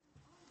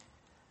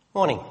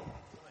Morning.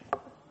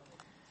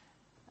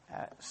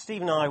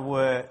 Steve and I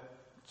were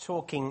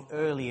talking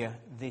earlier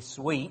this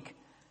week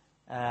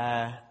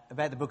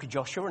about the book of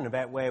Joshua and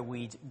about where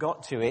we'd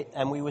got to it,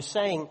 and we were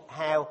saying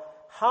how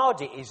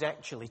hard it is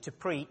actually to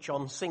preach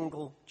on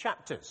single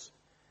chapters,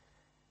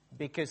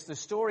 because the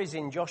stories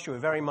in Joshua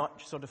very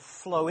much sort of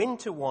flow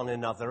into one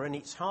another, and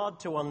it's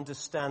hard to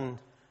understand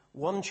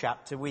one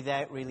chapter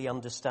without really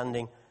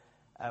understanding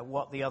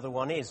what the other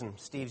one is. And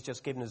Steve's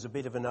just given us a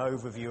bit of an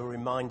overview, a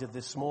reminder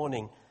this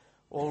morning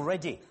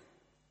already.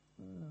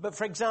 But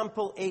for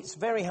example, it's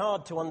very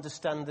hard to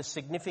understand the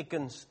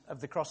significance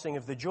of the crossing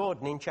of the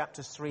Jordan in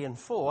chapters 3 and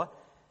 4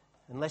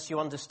 unless you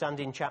understand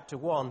in chapter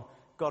 1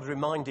 God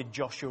reminded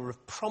Joshua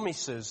of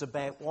promises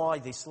about why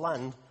this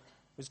land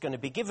was going to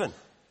be given.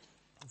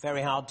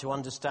 Very hard to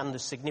understand the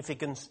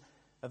significance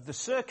of the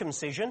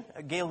circumcision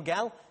at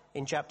Gilgal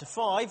in chapter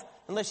 5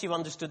 unless you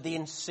understood the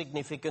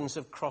insignificance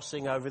of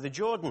crossing over the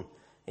Jordan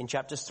in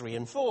chapters 3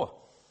 and 4.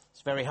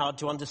 It's very hard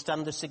to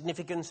understand the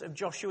significance of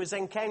Joshua's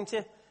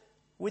encounter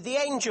with the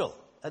angel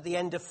at the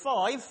end of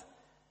 5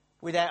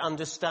 without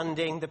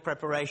understanding the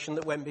preparation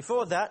that went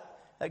before that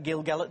at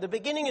Gilgal at the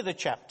beginning of the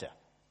chapter.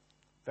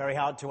 Very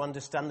hard to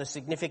understand the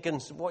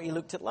significance of what you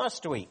looked at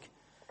last week,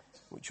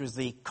 which was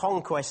the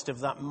conquest of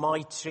that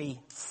mighty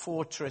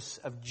fortress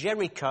of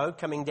Jericho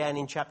coming down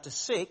in chapter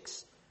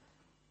 6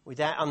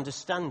 without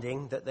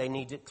understanding that they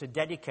needed to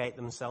dedicate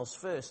themselves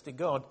first to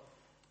God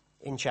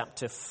in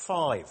chapter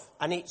 5.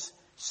 And it's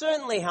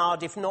certainly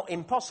hard, if not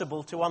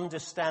impossible, to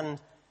understand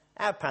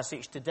our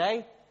passage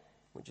today,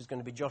 which is going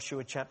to be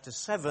Joshua chapter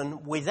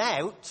 7,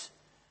 without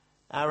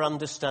our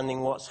understanding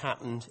what's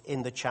happened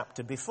in the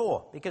chapter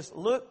before. Because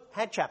look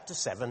how chapter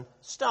 7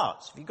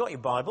 starts. If you've got your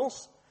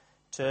Bibles,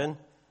 turn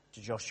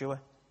to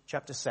Joshua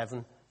chapter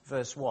 7,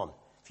 verse 1.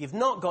 If you've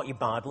not got your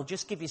Bible,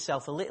 just give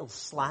yourself a little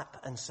slap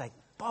and say,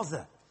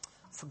 bother,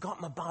 I forgot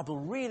my Bible,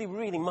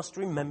 really must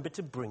remember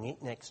to bring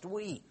it next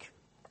week.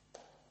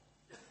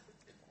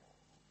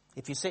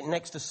 If you're sitting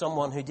next to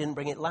someone who didn't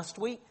bring it last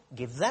week,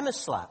 give them a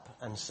slap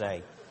and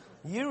say,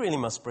 you really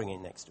must bring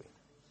it next week.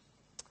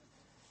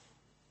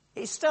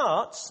 It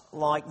starts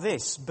like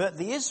this: but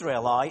the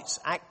Israelites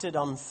acted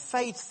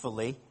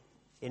unfaithfully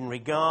in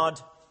regard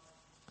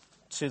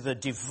to the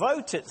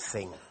devoted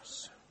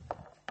things.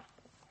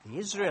 The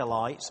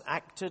Israelites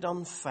acted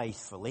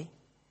unfaithfully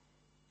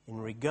in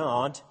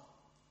regard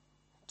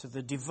to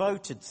the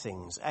devoted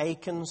things.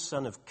 Achan,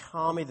 son of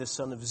Carmi, the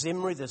son of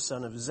Zimri, the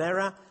son of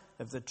Zerah,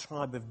 of the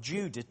tribe of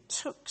Judah,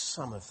 took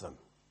some of them.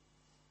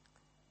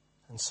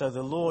 And so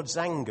the Lord's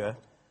anger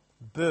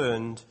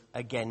burned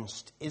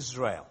against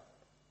Israel.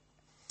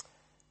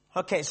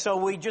 Okay, so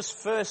we just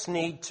first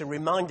need to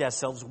remind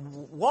ourselves,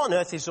 what on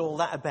earth is all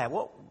that about?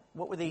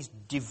 What were these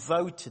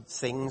devoted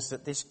things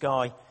that this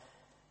guy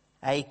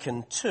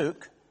Achan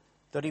took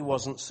that he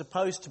wasn't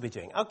supposed to be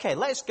doing? Okay,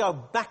 let's go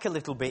back a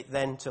little bit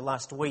then to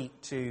last week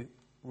to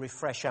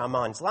refresh our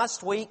minds.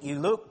 Last week you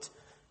looked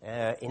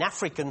in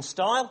African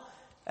style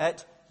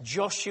at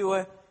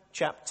Joshua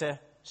chapter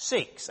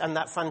 6 and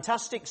that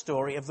fantastic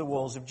story of the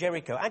walls of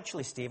Jericho.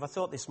 Actually, Steve, I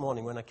thought this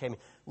morning when I came in,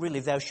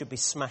 really those should be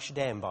smashed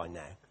down by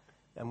now,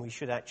 and we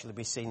should actually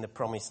be seeing the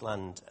promised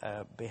land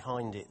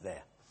behind it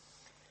there.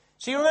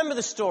 So you remember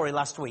the story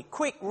last week.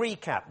 Quick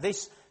recap.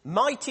 This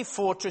mighty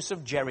fortress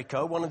of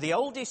Jericho, one of the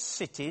oldest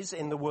cities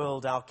in the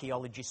world,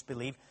 archaeologists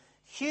believe,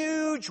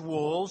 huge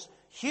walls,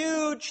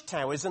 huge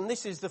towers, and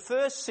this is the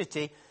first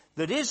city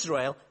that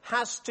Israel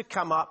has to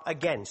come up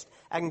against.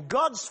 And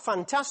God's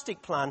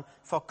fantastic plan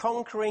for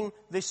conquering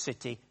this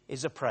city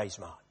is a praise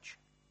march.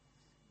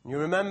 You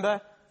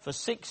remember, for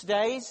 6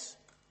 days,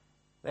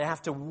 they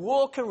have to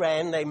walk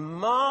around, they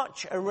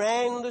march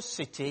around the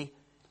city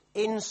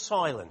in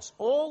silence.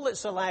 All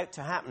that's allowed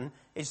to happen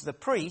is the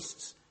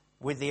priests,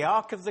 with the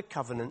Ark of the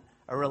Covenant,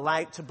 are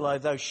allowed to blow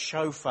those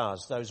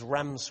shofars, those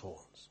ram's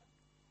horns.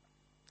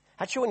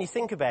 Actually, when you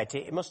think about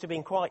it, it must have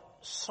been quite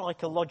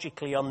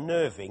psychologically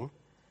unnerving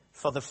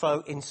for the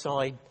folk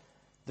inside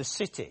the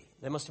city.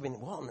 They must have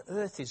been, what on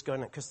earth is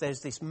going on? Because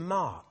there's this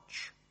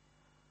march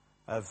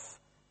of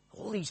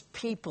all these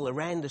people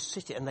around the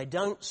city, and they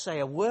don't say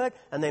a word,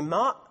 and they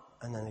march,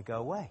 and then they go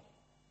away.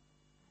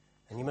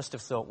 And you must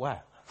have thought,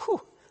 wow,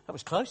 whew, that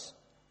was close.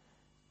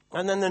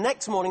 And then the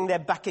next morning they're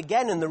back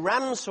again, and the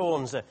ram's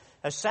horns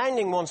are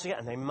sounding once again,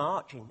 and they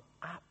march in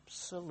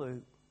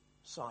absolute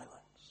silence.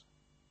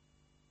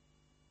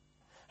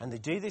 And they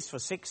do this for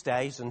 6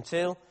 days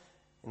until,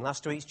 in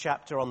last week's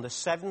chapter, on the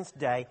 7th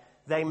day,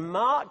 they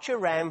march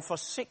around for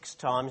 6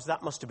 times.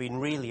 That must have been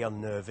really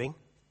unnerving,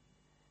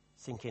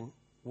 thinking,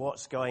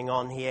 what's going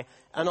on here?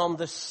 And on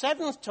the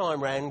 7th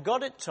time round,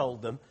 God had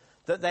told them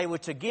that they were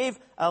to give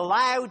a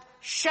loud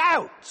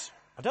shout.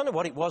 I don't know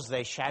what it was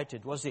they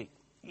shouted. Was it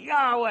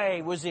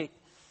Yahweh? Was it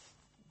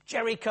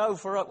Jericho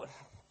for up?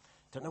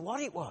 Don't know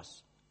what it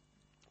was.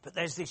 But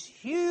there's this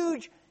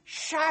huge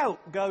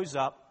shout goes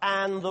up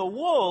and the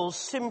walls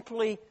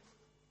simply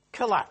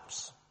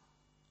collapse.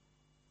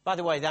 By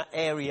the way, that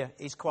area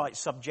is quite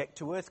subject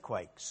to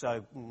earthquakes,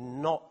 so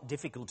not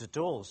difficult at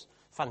all.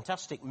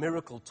 fantastic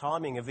miracle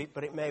timing of it,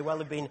 but it may well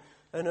have been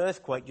an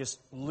earthquake just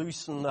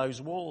loosened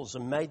those walls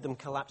and made them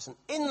collapse. And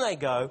in they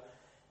go,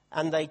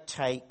 and they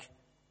take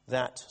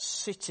that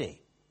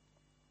city.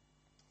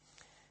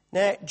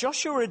 Now,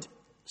 Joshua had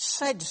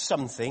said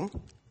something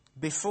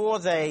before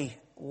they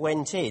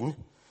went in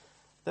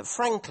that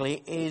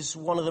frankly is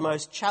one of the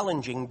most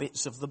challenging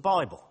bits of the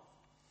Bible.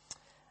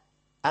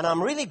 And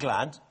I'm really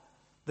glad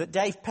that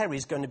Dave Perry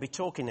is going to be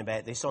talking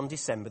about this on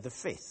December the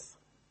 5th.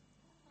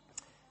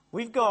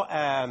 We've got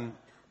a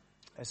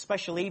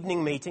special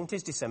evening meeting, it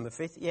is December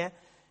 5th, yeah,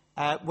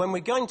 when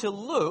we're going to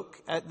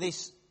look at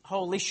this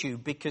whole issue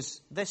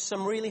because there's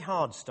some really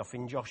hard stuff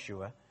in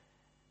Joshua,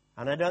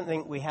 and I don't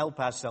think we help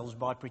ourselves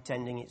by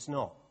pretending it's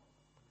not.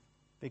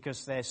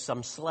 Because there's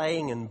some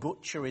slaying and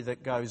butchery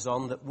that goes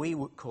on that we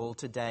would call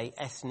today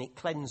ethnic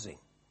cleansing.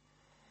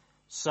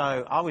 So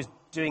I was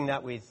doing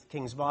that with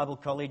King's Bible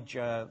College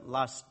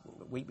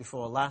week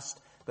before last,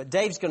 but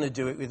Dave's going to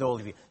do it with all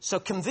of you. So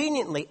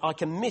conveniently, I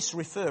can miss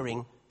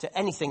referring to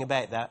anything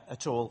about that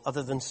at all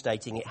other than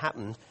stating it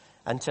happened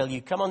until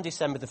you come on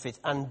December the 5th,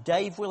 and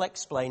Dave will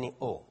explain it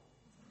all.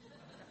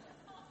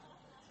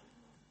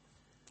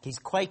 He's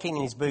quaking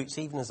in his boots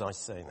even as I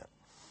say that.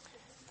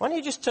 Why don't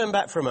you just turn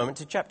back for a moment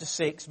to chapter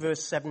 6,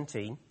 verse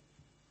 17,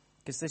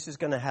 because this is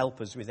going to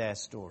help us with our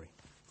story.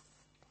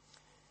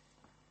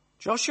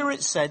 Joshua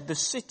had said, the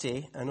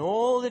city and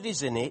all that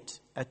is in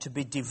it are to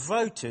be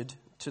devoted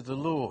to the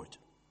Lord.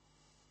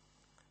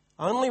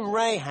 Only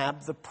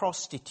Rahab the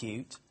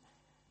prostitute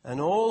and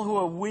all who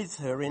are with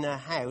her in her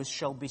house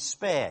shall be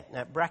spared.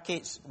 Now,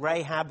 brackets,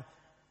 Rahab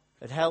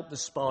had helped the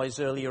spies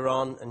earlier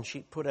on, and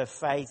she put her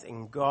faith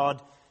in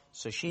God.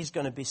 So she's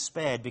going to be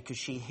spared because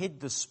she hid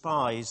the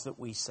spies that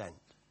we sent.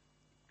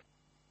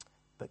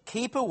 But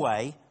keep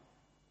away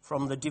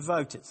from the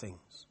devoted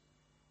things,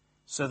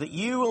 so that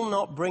you will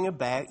not bring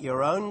about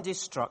your own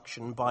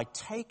destruction by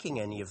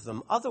taking any of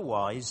them.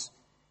 Otherwise,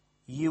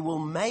 you will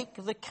make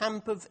the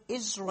camp of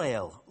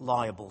Israel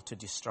liable to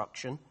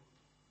destruction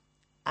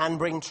and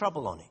bring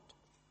trouble on it.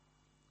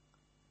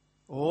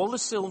 All the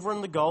silver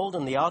and the gold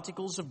and the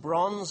articles of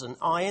bronze and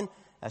iron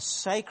are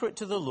sacred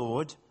to the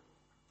Lord,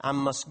 and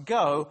must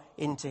go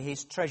into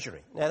his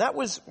treasury. Now, that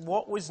was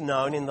what was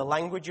known in the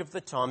language of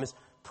the time as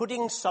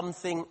putting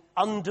something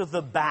under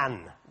the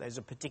ban. There's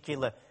a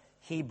particular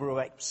Hebrew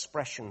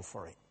expression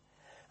for it.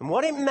 And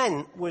what it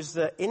meant was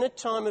that in a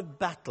time of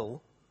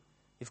battle,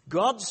 if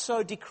God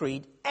so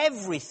decreed,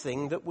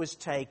 everything that was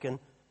taken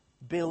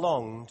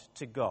belonged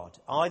to God,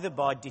 either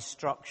by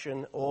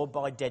destruction or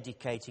by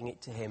dedicating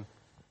it to him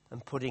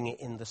and putting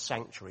it in the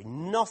sanctuary.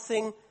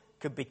 Nothing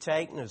could be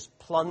taken as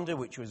plunder,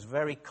 which was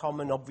very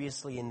common,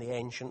 obviously, in the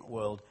ancient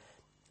world.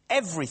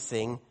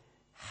 Everything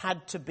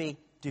had to be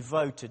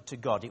devoted to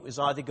God. It was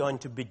either going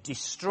to be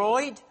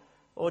destroyed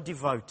or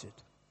devoted.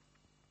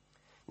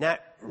 Now,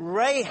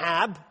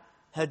 Rahab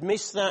had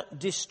missed that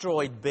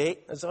destroyed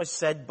bit, as I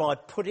said, by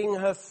putting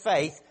her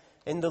faith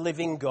in the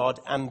living God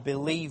and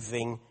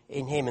believing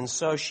in him. And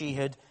so she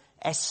had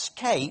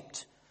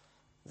escaped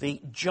the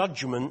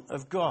judgment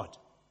of God.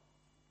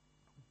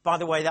 By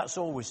the way, that's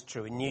always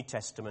true in New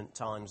Testament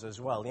times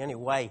as well. The only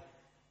way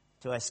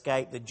to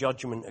escape the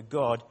judgment of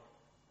God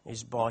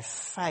is by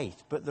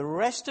faith. But the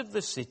rest of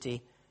the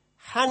city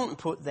hadn't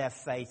put their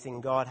faith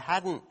in God,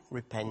 hadn't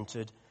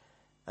repented,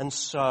 and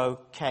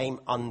so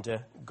came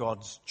under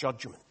God's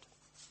judgment.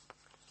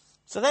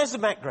 So there's the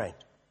background.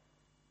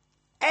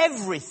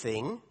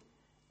 Everything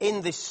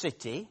in this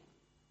city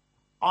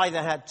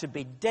either had to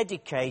be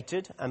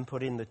dedicated and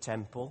put in the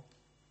temple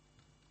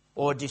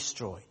or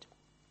destroyed.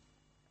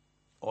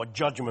 Or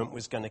judgment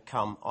was going to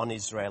come on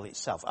Israel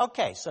itself.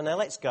 Okay, so now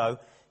let's go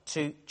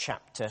to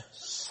chapter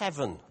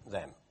 7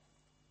 then,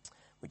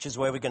 which is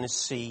where we're going to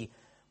see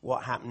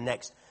what happened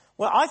next.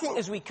 Well, I think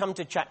as we come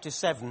to chapter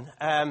 7,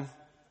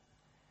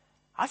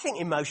 I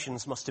think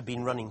emotions must have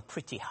been running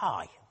pretty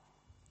high.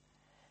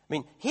 I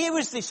mean, here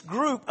was this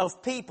group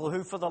of people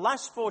who for the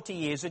last 40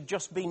 years had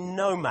just been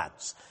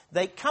nomads.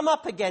 They'd come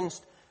up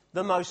against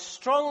the most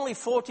strongly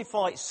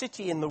fortified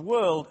city in the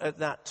world at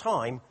that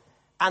time,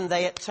 and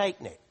they had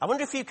taken it. I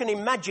wonder if you can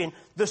imagine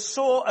the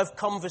sort of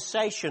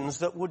conversations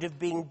that would have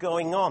been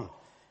going on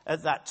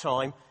at that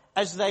time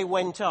as they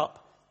went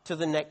up to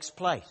the next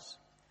place.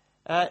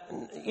 No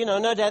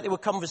doubt there were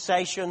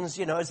conversations,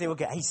 as they would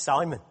go, hey,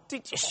 Simon,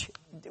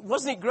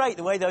 wasn't it great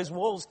the way those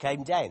walls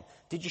came down?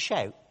 Did you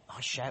shout? I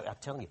shout, I'm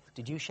telling you.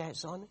 Did you shout,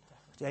 Simon?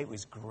 It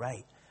was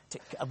great.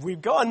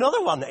 We've got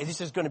another one.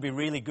 This is going to be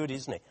really good,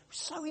 isn't it? It was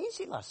so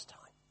easy last time.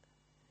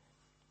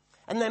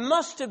 And there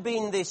must have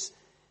been this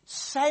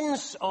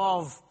sense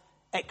of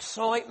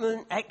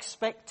excitement,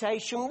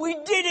 expectation. We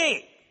did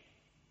it!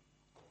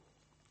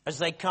 As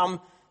they come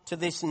to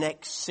this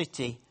next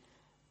city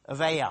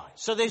of Ai.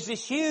 So there's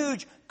this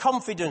huge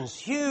confidence,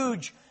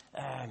 huge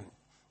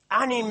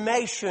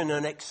animation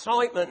and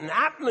excitement and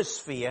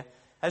atmosphere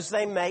as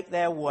they make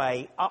their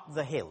way up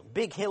the hill.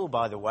 Big hill,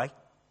 by the way.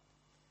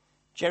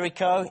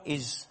 Jericho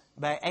is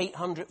about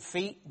 800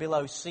 feet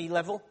below sea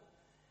level.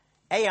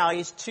 Ai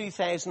is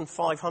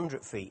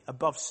 2,500 feet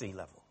above sea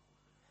level.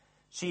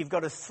 So you've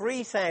got a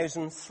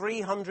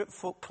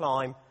 3,300-foot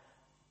climb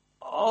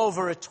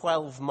over a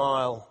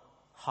 12-mile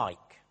hike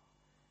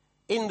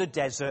in the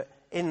desert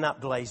in that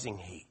blazing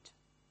heat.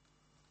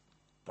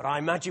 But I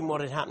imagine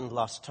what had happened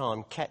last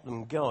time kept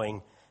them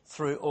going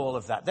through all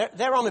of that.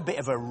 They're on a bit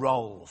of a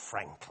roll,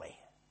 frankly.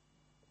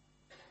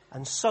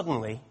 And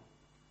suddenly,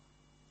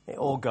 it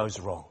all goes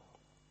wrong.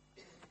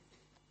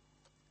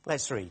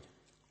 Let's read.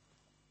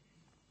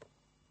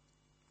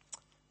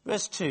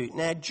 Verse 2.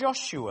 Now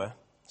Joshua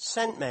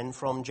sent men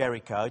from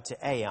Jericho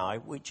to Ai,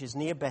 which is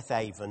near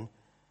Bethaven,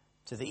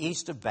 to the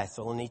east of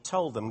Bethel, and he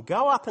told them,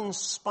 go up and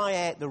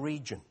spy out the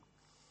region.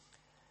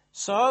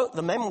 So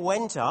the men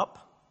went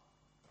up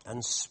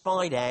and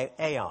spied out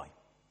Ai.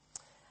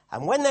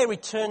 And when they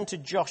returned to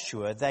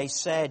Joshua, they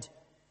said,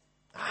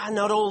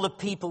 not all the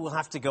people will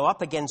have to go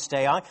up against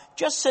Ai.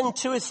 Just send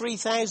 2,000 or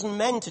 3,000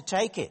 men to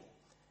take it.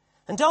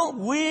 And don't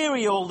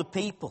weary all the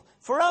people,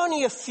 for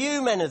only a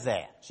few men are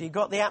there. So you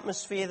got the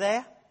atmosphere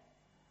there?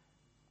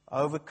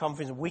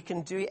 Overconfidence. We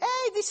can do it.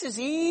 Hey, this is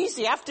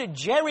easy. After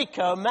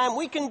Jericho, man,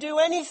 we can do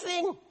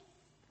anything.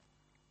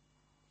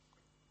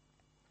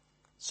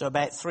 So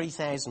about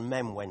 3,000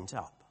 men went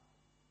up.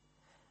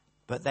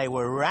 But they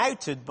were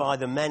routed by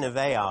the men of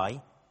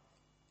Ai,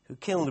 who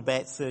killed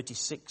about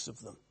 36 of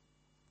them.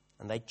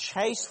 And they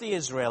chased the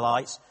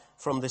Israelites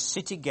from the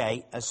city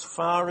gate as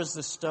far as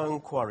the stone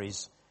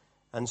quarries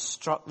and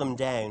struck them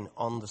down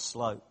on the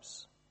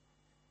slopes.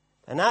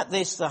 And at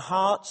this the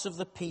hearts of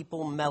the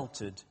people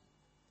melted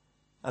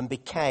and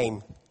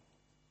became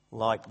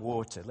like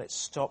water. Let's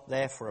stop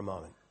there for a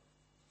moment.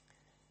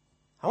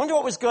 I wonder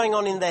what was going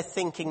on in their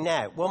thinking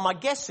now. Well, my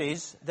guess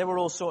is there were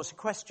all sorts of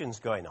questions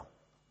going on.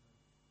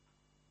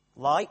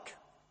 Like,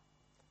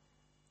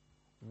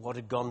 what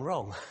had gone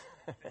wrong?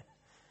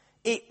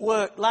 It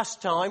worked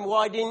last time.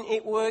 Why didn't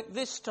it work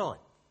this time?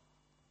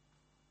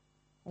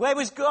 Where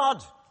was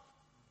God?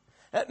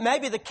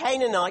 Maybe the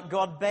Canaanite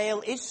god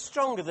Baal is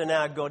stronger than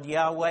our God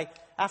Yahweh.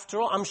 After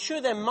all, I'm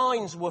sure their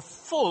minds were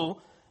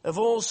full of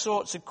all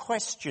sorts of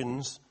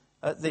questions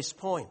at this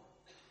point.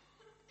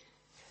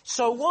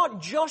 So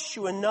what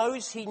Joshua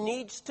knows he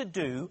needs to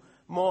do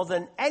more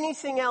than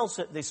anything else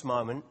at this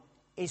moment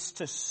is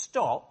to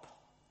stop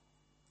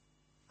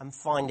and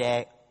find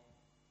out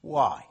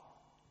why.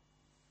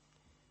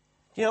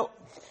 You know,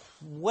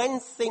 when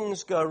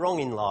things go wrong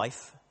in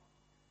life,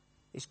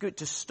 it's good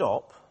to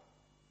stop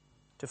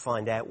to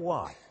find out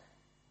why.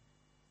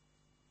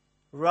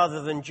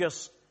 Rather than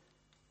just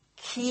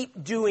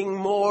keep doing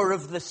more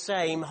of the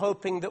same,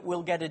 hoping that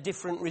we'll get a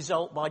different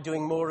result by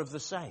doing more of the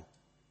same.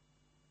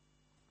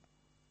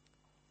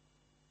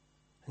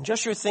 And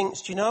Joshua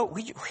thinks,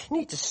 we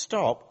need to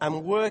stop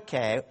and work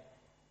out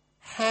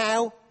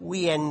how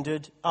we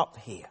ended up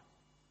here.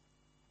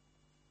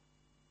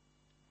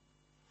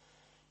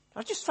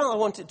 I just felt I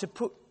wanted to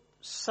put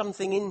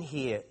something in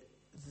here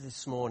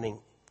this morning.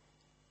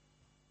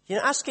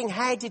 Asking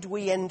how did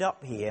we end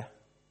up here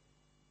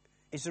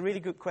is a really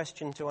good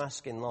question to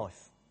ask in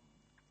life.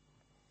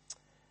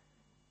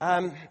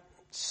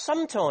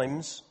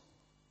 Sometimes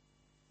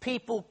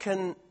people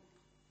can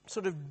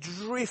sort of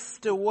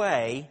drift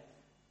away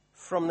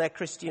from their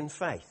Christian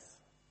faith.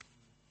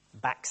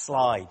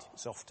 Backslide,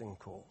 it's often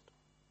called.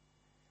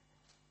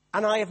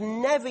 And I have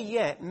never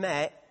yet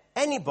met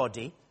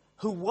anybody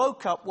who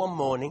woke up one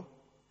morning,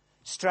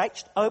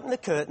 stretched, opened the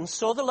curtain,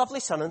 saw the lovely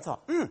sun and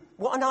thought,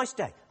 what a nice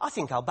day. I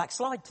think I'll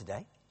backslide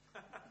today.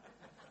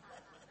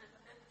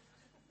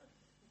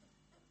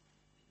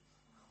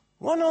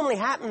 What normally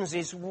happens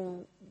is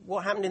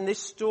what happened in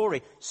this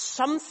story.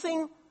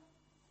 Something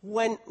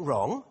went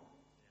wrong.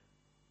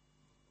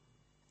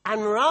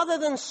 And rather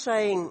than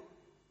saying,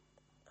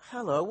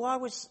 hello, why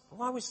was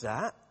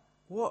that?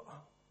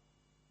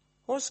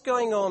 What's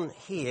going on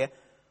here?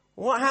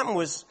 What happened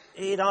was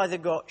it either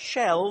got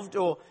shelved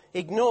or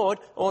ignored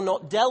or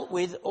not dealt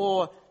with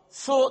or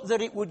thought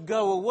that it would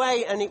go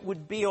away and it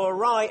would be all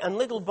right. And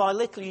little by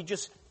little you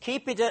just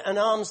keep it at an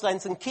arm's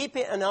length and keep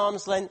it at an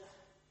arm's length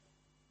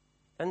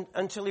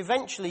until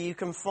eventually you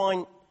can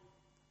find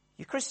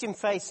your Christian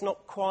faith's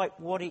not quite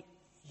what it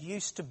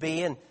used to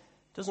be and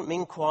doesn't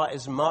mean quite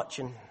as much.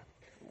 And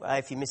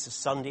if you miss a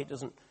Sunday, it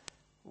doesn't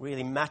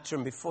really matter.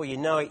 And before you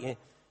know it, you're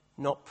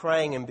not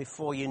praying. And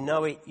before you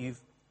know it,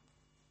 you've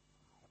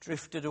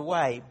drifted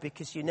away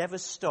because you never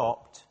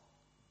stopped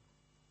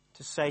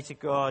to say to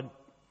God,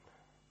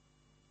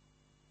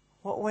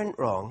 what went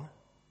wrong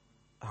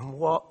and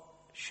what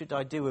should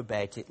I do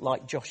about it,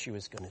 like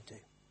Joshua's going to do?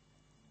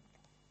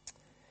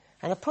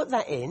 And I put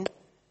that in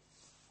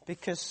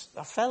because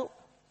I felt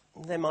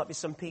there might be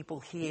some people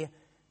here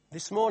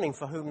this morning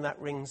for whom that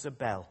rings a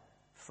bell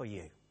for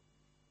you.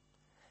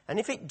 And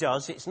if it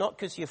does, it's not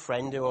because your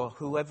friend or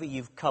whoever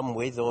you've come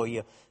with or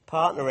your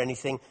partner or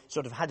anything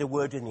sort of had a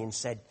word with you and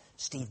said,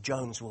 Steve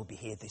Jones will be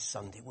here this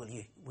Sunday. Will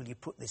you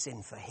put this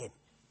in for him?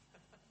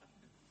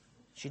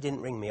 She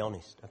didn't ring me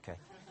honest. Okay.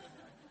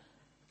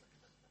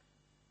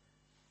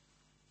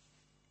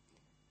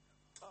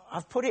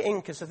 I've put it in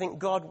because I think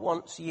God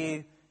wants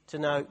you to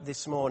know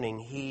this morning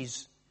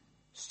He's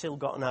still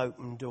got an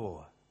open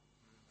door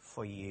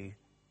for you.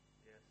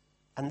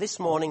 And this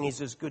morning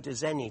is as good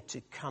as any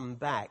to come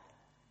back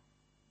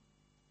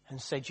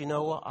and say, do you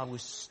know what? I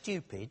was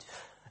stupid.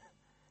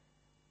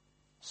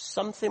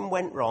 Something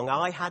went wrong.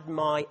 I had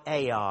my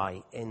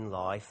AI in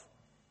life.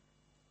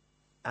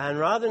 And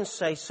rather than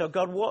say, so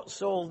God,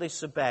 what's all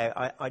this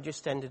about? I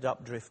just ended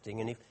up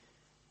drifting. And if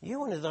you're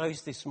one of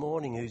those this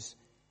morning who's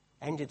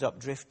ended up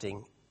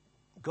drifting,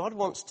 God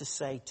wants to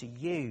say to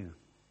you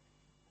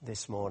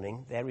this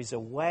morning, there is a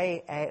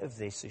way out of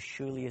this as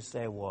surely as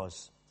there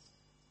was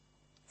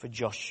for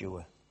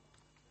Joshua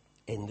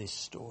in this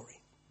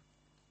story.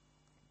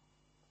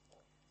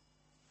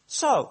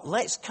 So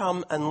let's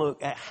come and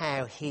look at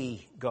how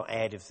he got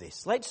out of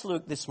this. Let's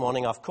look this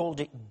morning, I've called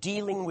it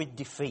Dealing with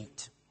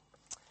Defeat.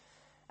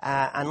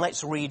 And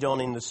let's read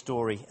on in the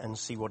story and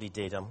see what he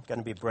did. I'm going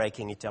to be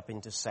breaking it up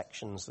into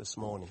sections this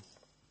morning.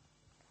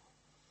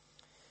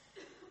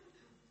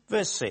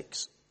 Verse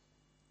 6.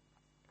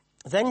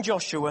 Then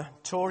Joshua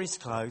tore his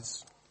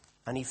clothes,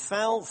 and he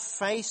fell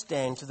face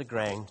down to the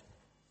ground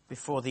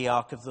before the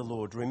ark of the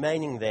Lord,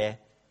 remaining there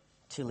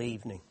till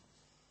evening.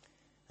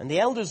 And the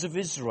elders of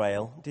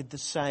Israel did the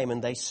same,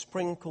 and they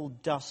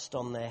sprinkled dust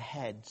on their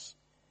heads.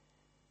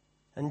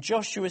 And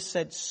Joshua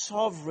said,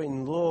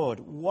 Sovereign Lord,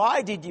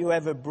 why did you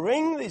ever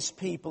bring this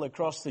people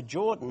across the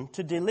Jordan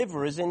to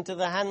deliver us into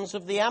the hands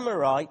of the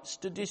Amorites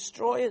to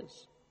destroy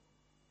us?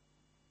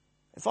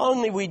 If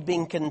only we'd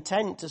been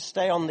content to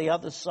stay on the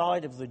other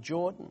side of the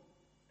Jordan.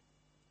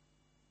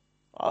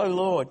 Oh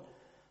Lord,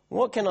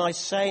 what can I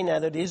say now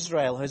that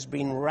Israel has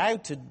been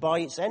routed by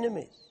its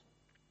enemies?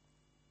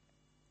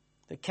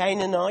 The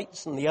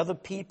Canaanites and the other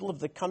people of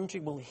the country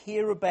will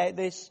hear about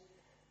this,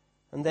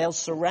 and they'll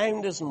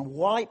surround us and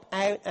wipe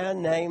out our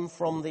name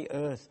from the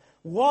earth.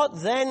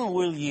 What then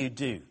will you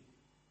do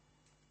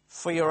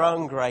for your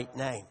own great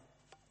name?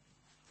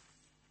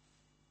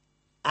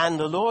 And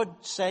the Lord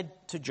said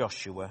to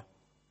Joshua,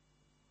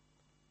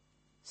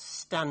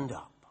 Stand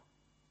up.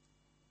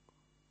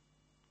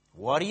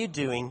 What are you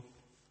doing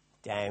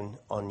down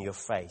on your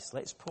face?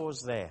 Let's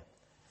pause there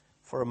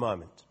for a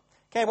moment.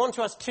 Okay, I want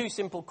to ask two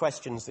simple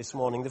questions this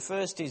morning. The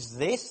first is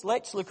this.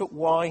 Let's look at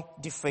why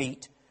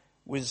defeat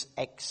was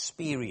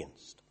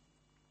experienced.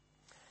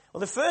 Well,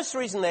 the first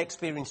reason they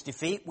experienced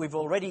defeat, we've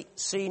already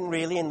seen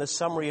really in the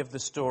summary of the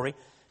story,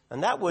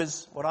 and that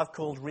was what I've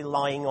called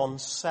relying on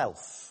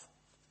self.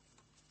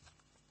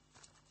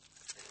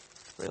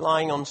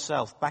 Relying on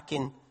self. Back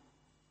in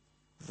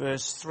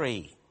verse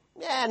 3.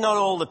 Yeah, not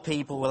all the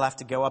people will have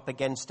to go up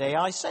against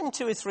Ai. Send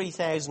 2,000 or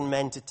 3,000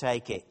 men to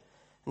take it.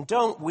 And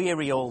don't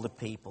weary all the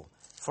people,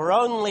 for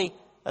only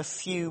a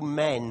few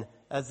men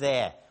are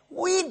there.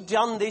 We've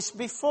done this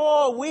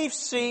before. We've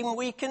seen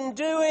we can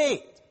do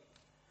it.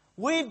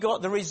 We've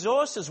got the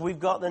resources. We've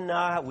got the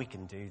know-how. We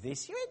can do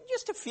this. You're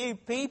just a few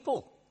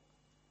people.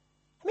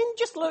 I mean,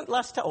 just look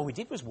last time. All we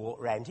did was walk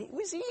around it. It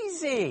was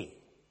easy.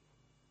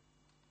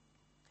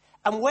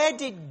 And where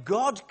did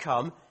God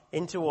come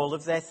into all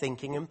of their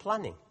thinking and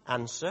planning?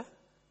 Answer,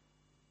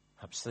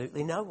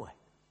 absolutely nowhere.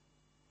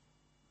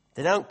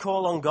 They don't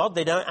call on God.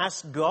 They don't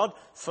ask God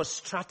for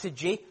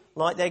strategy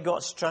like they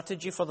got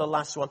strategy for the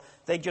last one.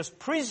 They just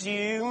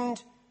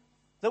presumed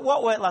that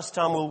what worked last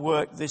time will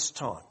work this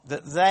time.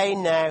 That they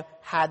now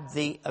had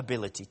the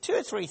ability. 2,000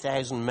 or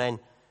 3,000 men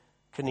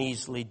can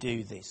easily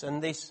do this.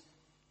 And this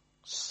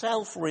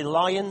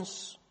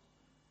self-reliance,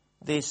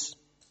 this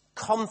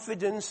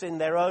confidence in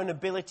their own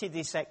ability,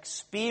 this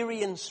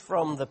experience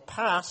from the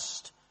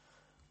past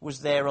was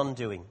their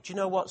undoing. Do you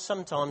know what?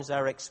 Sometimes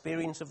our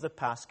experience of the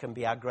past can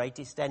be our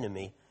greatest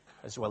enemy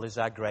as well as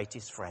our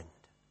greatest friend.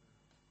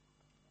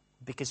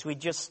 Because we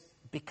just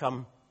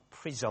become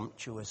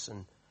presumptuous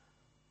and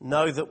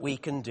know that we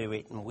can do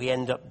it, and we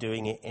end up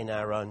doing it in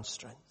our own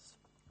strength.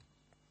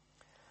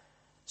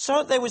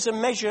 So there was a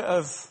measure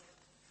of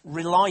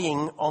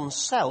relying on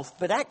self,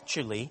 but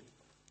actually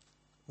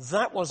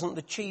that wasn't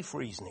the chief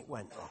reason it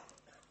went wrong.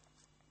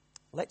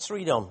 Let's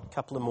read on a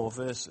couple of more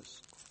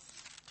verses.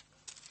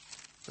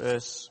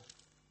 Verse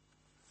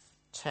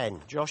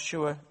 10.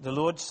 Joshua, the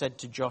Lord said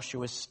to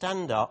Joshua,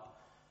 Stand up.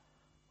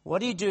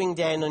 What are you doing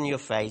down on your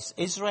face?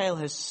 Israel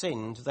has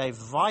sinned. They've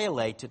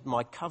violated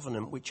my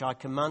covenant, which I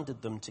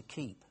commanded them to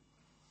keep.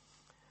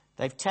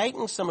 They've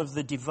taken some of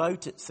the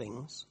devoted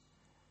things.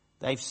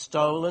 They've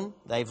stolen.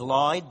 They've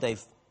lied.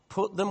 They've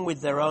put them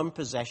with their own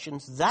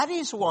possessions. That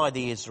is why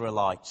the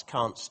Israelites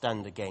can't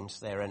stand against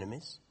their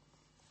enemies.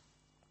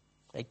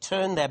 They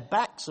turn their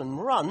backs and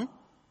run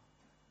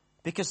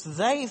because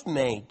they've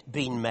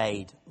been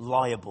made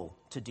liable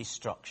to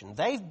destruction.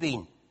 They've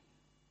been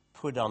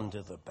put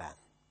under the ban.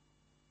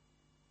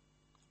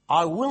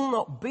 I will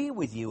not be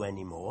with you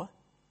anymore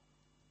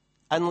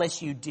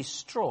unless you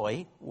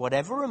destroy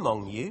whatever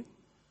among you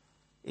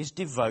is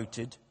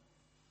devoted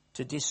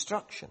to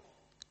destruction.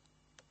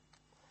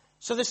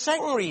 So the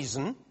second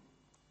reason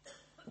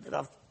that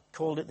I've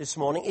called it this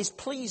morning is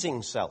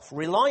pleasing self,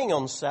 relying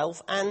on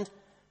self and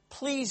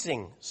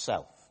pleasing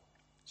self.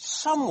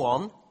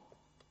 Someone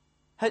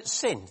had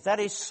sinned. That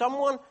is,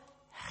 someone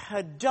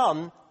had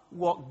done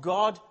what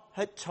God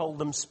had told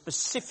them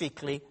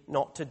specifically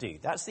not to do.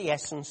 That's the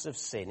essence of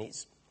sin.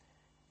 It's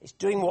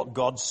doing what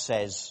God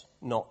says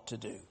not to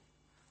do.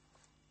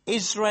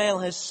 Israel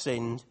has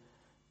sinned.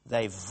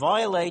 They've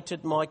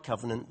violated my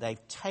covenant.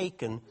 They've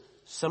taken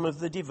some of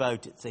the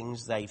devoted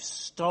things. They've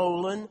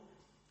stolen.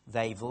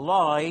 They've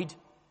lied.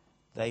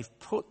 They've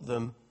put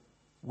them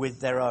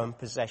with their own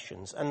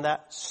possessions. And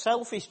that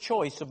selfish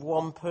choice of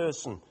one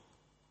person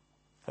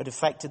had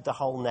affected the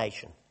whole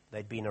nation.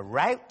 There'd been a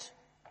rout,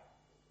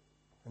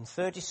 and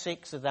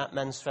 36 of that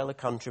man's fellow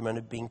countrymen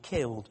had been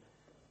killed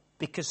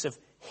because of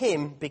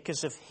him,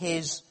 because of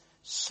his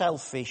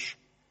selfish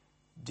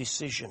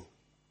decision.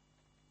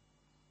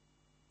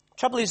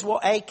 Trouble is,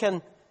 what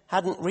Achan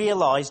hadn't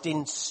realized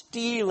in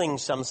stealing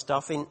some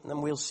stuff, and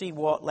we'll see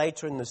what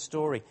later in the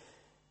story,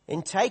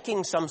 in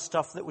taking some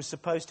stuff that was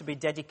supposed to be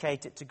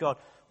dedicated to God,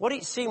 what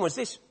it seemed was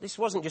this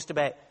wasn't just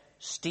about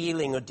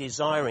stealing or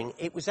desiring,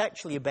 it was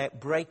actually about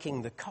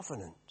breaking the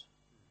covenant.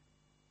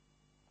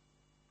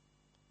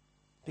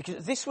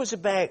 Because this was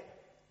about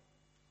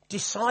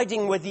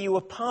deciding whether you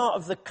were part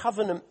of the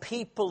covenant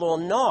people or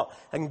not.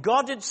 And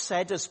God had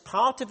said, as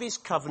part of his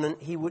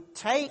covenant, he would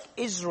take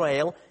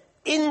Israel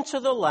into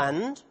the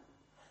land,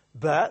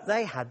 but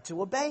they had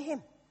to obey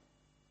him.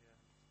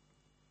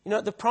 You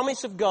know, the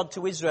promise of God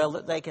to Israel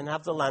that they can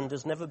have the land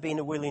has never been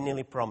a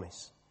willy-nilly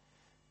promise.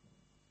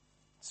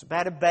 It's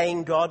about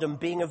obeying God and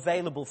being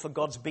available for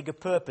God's bigger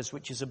purpose,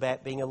 which is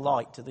about being a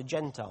light to the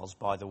Gentiles,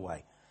 by the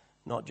way,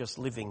 not just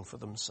living for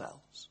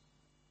themselves.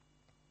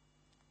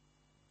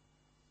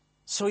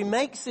 So he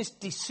makes this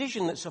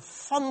decision that's a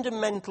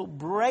fundamental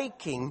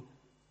breaking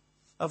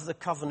of the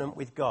covenant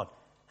with God.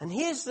 And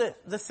here's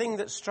the thing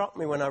that struck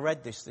me when I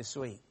read this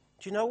week.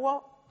 Do you know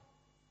what?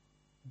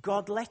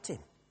 God let him.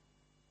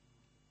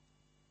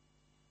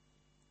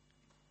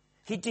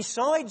 He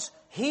decides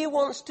he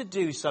wants to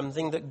do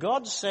something that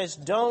God says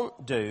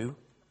don't do,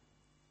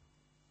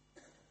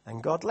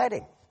 and God let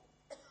him.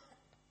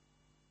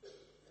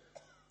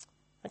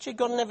 Actually,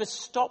 God never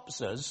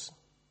stops us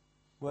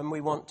when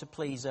we want to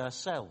please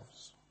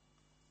ourselves.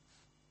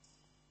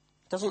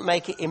 It doesn't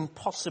make it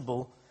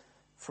impossible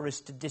for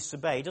us to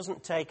disobey. It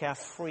doesn't take our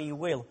free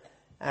will,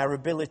 our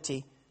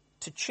ability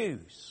to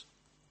choose.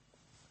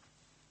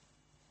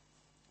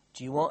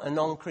 Do you want a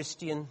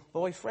non-Christian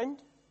boyfriend?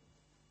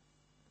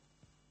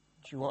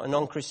 Do you want a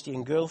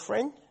non-Christian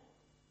girlfriend?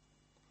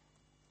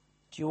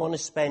 Do you want to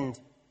spend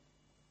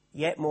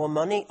yet more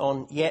money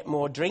on yet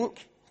more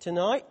drink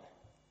tonight?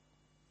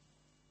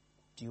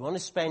 Do you want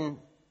to spend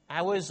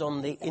hours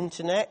on the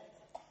internet,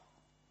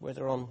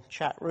 whether on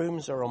chat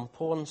rooms or on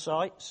porn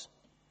sites?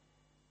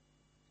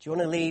 Do you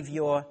want to leave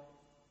your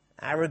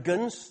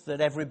arrogance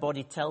that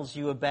everybody tells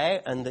you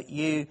about and that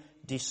you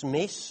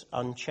dismiss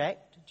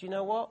unchecked? Do you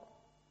know what?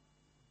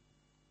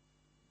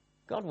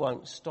 God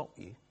won't stop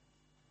you.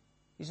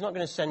 He's not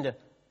going to send a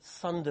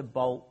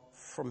thunderbolt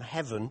from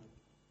heaven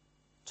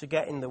to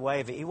get in the way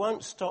of it. He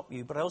won't stop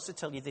you, but I also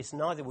tell you this,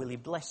 neither will he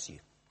bless you.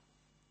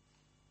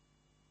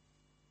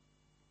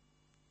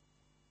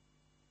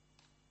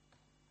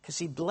 Because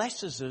he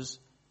blesses us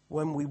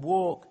when we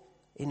walk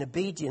in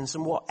obedience.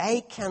 And what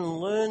Achan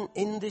learned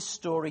in this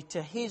story,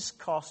 to his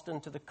cost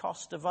and to the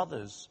cost of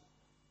others,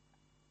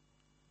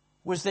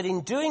 was that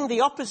in doing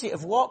the opposite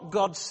of what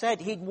God said,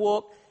 he'd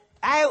walk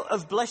out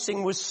of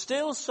blessing, was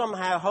still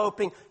somehow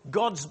hoping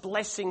God's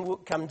blessing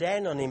would come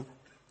down on him.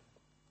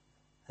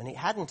 And it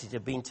hadn't. It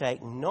had been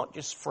taken not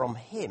just from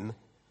him,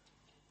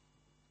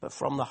 but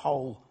from the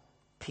whole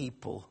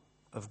people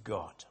of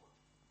God.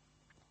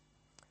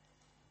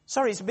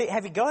 Sorry, it's a bit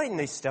heavy going,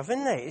 this stuff,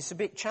 isn't it? It's a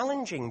bit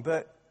challenging,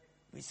 but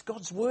it's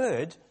God's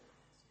word.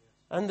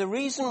 And the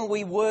reason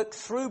we work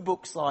through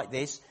books like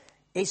this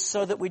is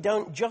so that we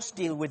don't just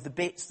deal with the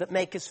bits that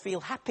make us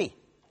feel happy.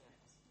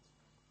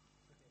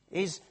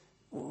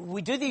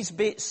 We do these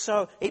bits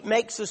so it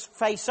makes us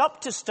face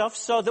up to stuff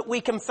so that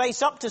we can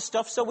face up to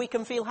stuff so we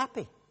can feel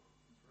happy.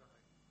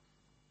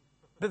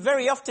 But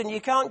very often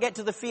you can't get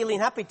to the feeling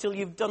happy till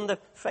you've done the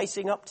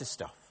facing up to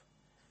stuff.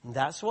 And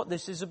that's what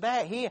this is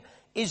about here.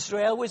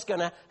 Israel was going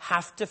to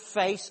have to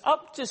face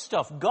up to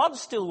stuff. God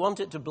still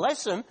wanted to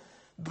bless them,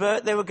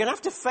 but they were going to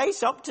have to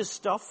face up to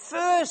stuff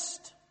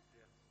first.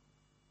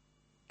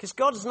 Because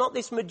God's not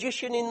this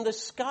magician in the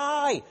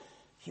sky.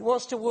 He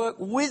wants to work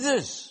with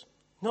us,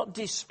 not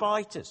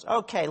despite us.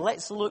 Okay,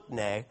 let's look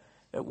now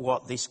at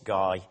what this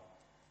guy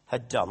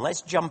had done.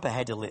 Let's jump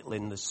ahead a little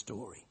in the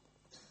story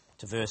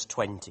to verse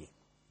 20.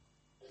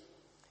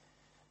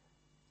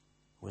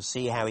 We'll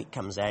see how it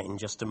comes out in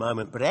just a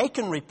moment. But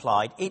Achan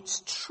replied,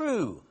 "It's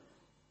true.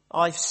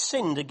 I've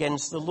sinned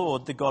against the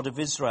Lord, the God of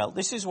Israel.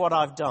 This is what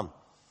I've done.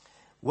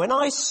 When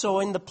I saw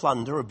in the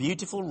plunder a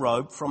beautiful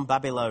robe from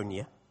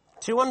Babylonia,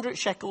 200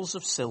 shekels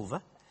of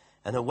silver,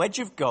 and a wedge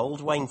of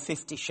gold weighing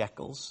 50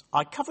 shekels,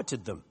 I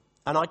coveted them,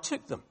 and I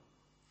took them.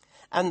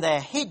 And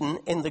they're hidden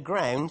in the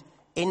ground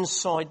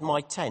inside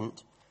my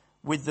tent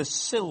with the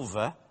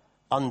silver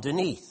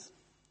underneath."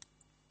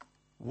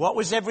 What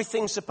was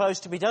everything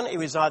supposed to be done? It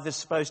was either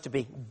supposed to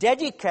be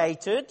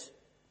dedicated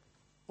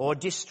or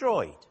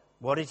destroyed.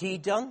 What had he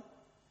done?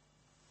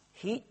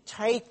 he'd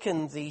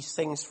taken these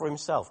things for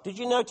himself. Did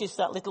you notice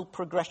that little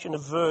progression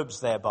of verbs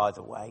there, by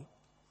the way?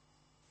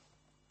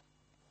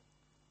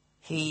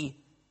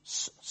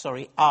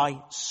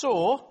 I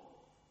saw,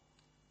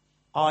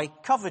 I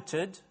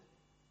coveted,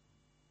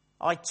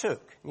 I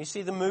took. You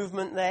see the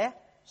movement there?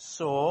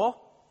 Saw,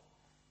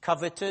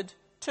 coveted,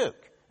 took.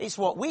 It's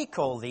what we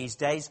call these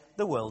days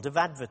the world of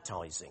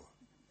advertising.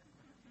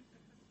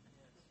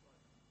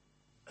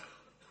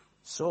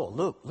 So,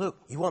 look,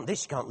 you want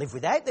this, you can't live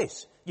without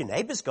this. Your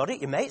neighbour's got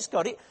it, your mate's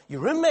got it,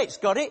 your roommate's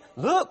got it.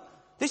 Look,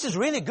 this is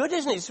really good,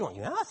 isn't it?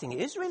 Yeah, I think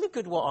it is really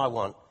good what I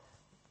want.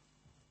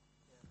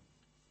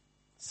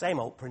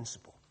 Same old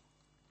principle.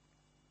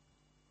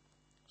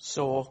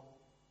 Saw,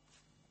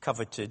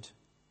 coveted,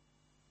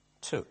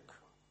 took.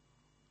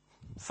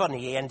 Funny,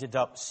 he ended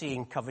up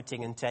seeing,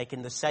 coveting and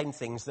taking the same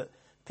things that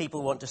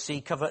people want to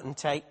see, covet and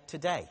take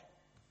today.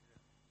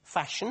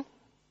 Fashion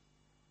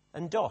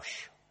and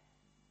dosh.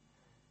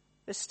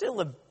 They're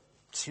still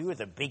two of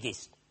the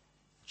biggest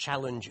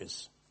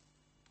challenges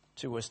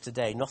to us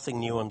today. Nothing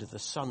new under the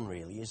sun,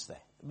 really, is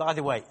there? By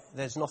the way,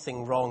 there's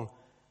nothing wrong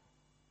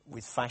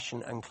with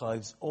fashion and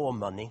clothes or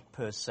money,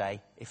 per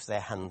se, if they're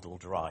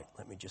handled right.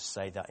 Let me just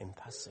say that in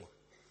passing.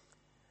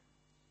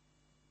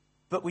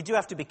 But we do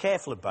have to be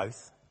careful of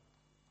both,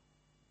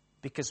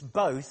 because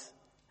both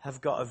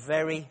have got a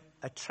very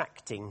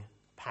attracting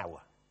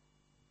power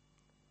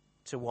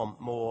to want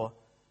more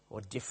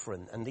or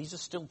different. And these are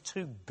still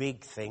two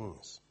big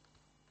things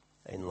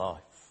in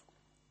life.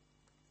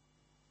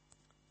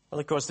 Well,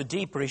 of course, the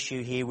deeper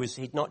issue here was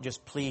he'd not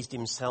just pleased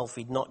himself,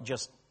 he'd not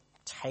just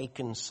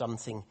taken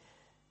something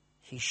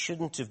he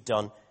shouldn't have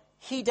done.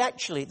 He'd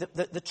actually,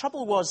 the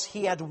trouble was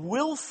he had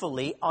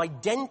willfully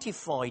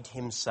identified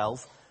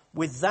himself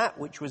with that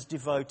which was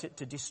devoted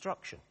to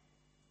destruction.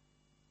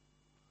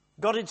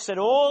 God had said,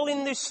 all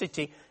in this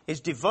city is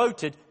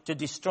devoted to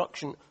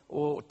destruction,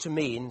 or to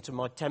me, into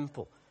my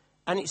temple.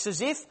 And it's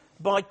as if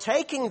by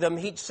taking them,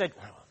 he'd said,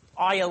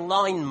 I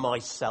align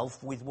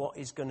myself with what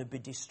is going to be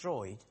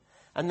destroyed.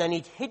 And then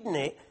he'd hidden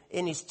it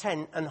in his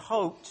tent and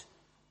hoped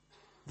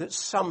that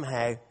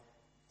somehow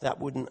that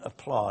wouldn't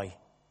apply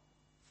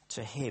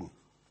to him.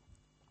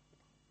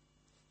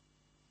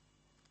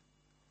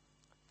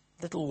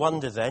 Little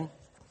wonder then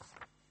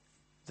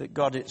that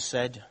God had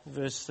said,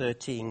 verse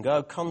 13,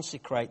 go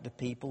consecrate the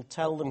people,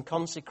 tell them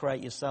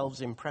consecrate yourselves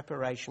in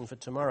preparation for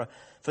tomorrow.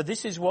 For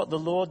this is what the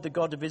Lord, the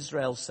God of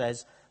Israel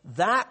says,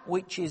 that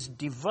which is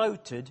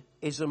devoted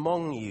is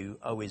among you,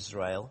 O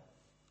Israel.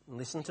 And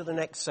listen to the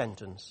next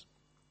sentence.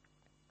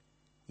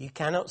 You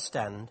cannot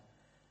stand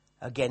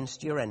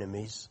against your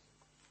enemies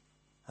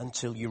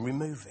until you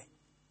remove it.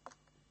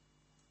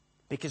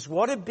 Because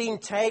what had been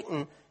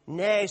taken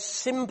now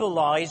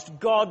symbolized,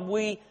 God,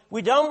 we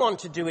don't want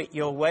to do it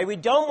your way. We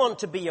don't want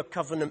to be your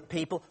covenant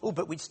people. Oh,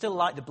 but we'd still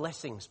like the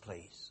blessings,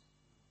 please.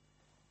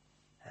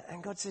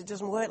 And God said, it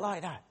doesn't work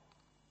like that.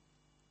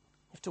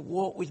 You have to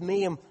walk with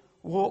me and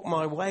walk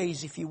my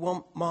ways if you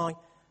want my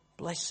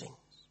blessings.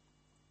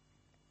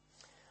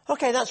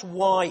 Okay, that's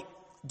why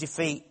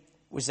defeat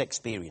was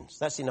experienced.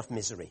 That's enough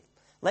misery.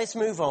 Let's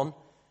move on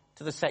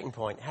to the second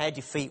point, how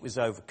defeat was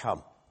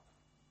overcome.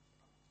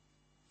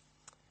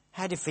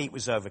 How defeat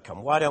was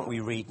overcome. Why don't we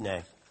read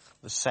now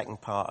the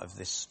second part of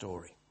this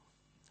story?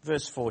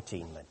 Verse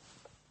 14 then.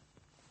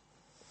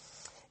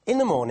 In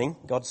the morning,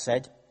 God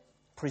said,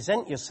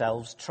 present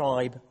yourselves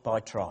tribe by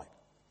tribe.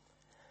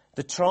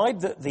 The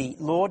tribe that the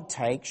Lord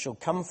takes shall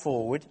come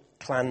forward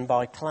clan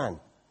by clan.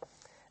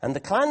 And the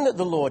clan that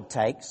the Lord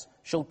takes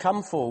shall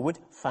come forward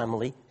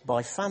family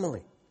by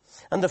family.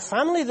 And the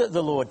family that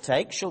the Lord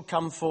takes shall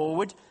come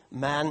forward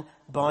man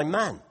by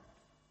man.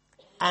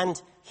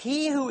 And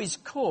he who is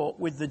caught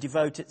with the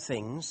devoted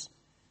things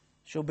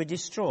shall be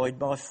destroyed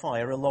by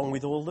fire along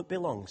with all that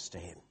belongs to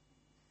him.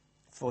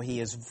 For he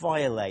has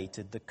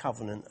violated the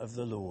covenant of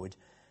the Lord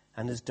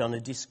and has done a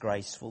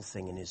disgraceful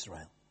thing in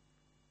Israel.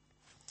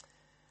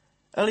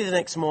 Early the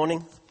next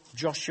morning,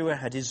 Joshua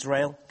had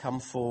Israel come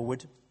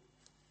forward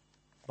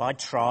by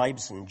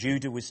tribes, and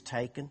Judah was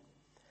taken.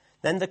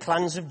 Then the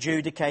clans of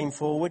Judah came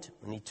forward,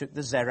 and he took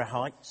the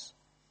Zerahites.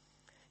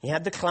 He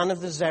had the clan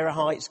of the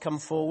Zerahites come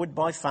forward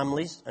by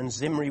families, and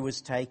Zimri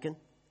was taken.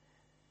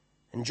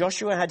 And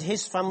Joshua had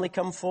his family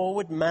come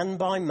forward, man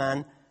by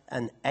man,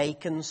 and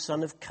Achan,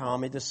 son of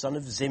Carmi, the son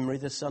of Zimri,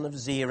 the son of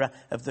Zerah,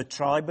 of the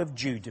tribe of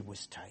Judah,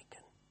 was taken.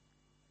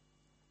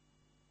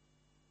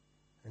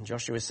 And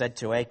Joshua said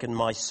to Achan,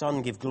 my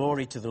son, give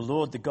glory to the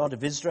Lord, the God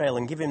of Israel,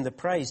 and give him the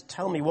praise.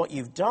 Tell me what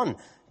you've done.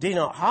 Do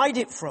not hide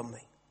it from me.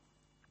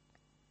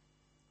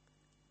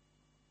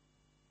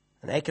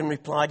 And Achan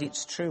replied,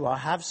 it's true, I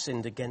have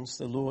sinned against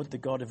the Lord, the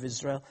God of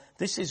Israel.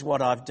 This is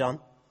what I've done.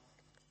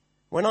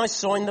 When I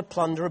saw in the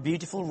plunder a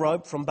beautiful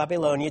robe from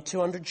Babylonia,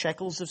 200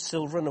 shekels of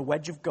silver and a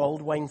wedge of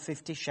gold weighing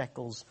 50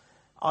 shekels,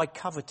 I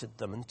coveted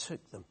them and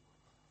took them.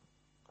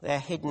 They are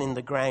hidden in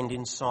the ground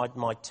inside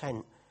my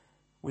tent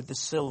with the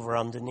silver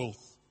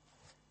underneath.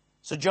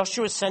 So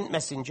Joshua sent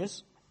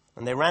messengers,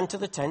 and they ran to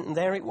the tent, and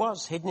there it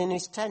was, hidden in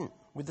his tent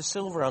with the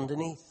silver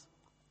underneath.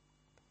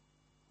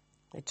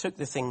 They took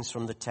the things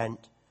from the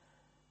tent,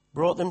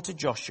 brought them to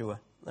Joshua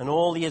and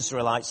all the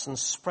Israelites, and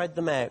spread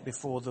them out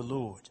before the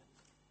Lord.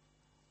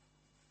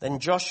 Then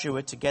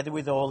Joshua, together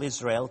with all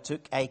Israel,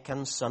 took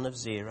Achan, son of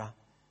Zerah,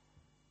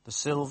 the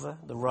silver,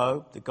 the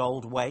robe, the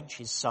gold wedge,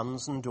 his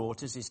sons and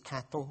daughters, his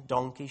cattle,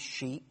 donkeys,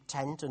 sheep,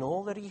 tent, and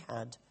all that he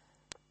had,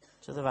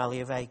 to the valley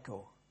of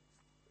Achor.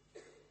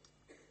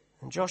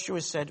 And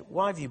Joshua said,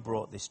 "Why have you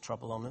brought this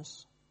trouble on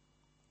us?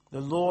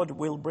 The Lord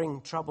will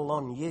bring trouble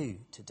on you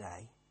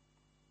today."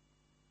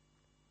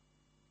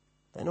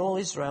 Then all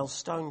Israel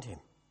stoned him.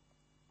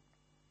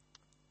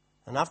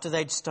 And after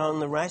they'd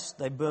stoned the rest,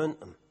 they burnt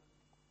them.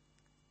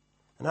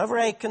 And over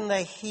Achan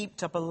they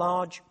heaped up a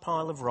large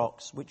pile of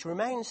rocks, which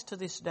remains to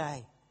this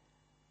day.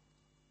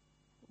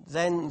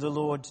 Then the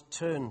Lord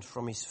turned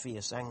from his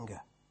fierce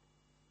anger.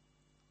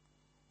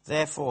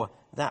 Therefore,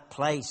 that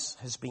place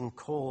has been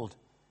called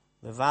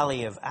the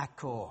Valley of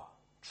Achor,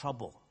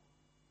 trouble,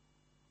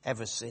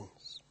 ever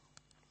since.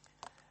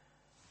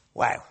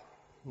 Wow,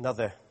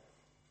 another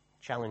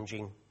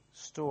challenging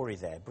story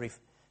there. But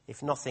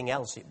if nothing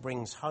else, it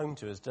brings home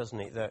to us, doesn't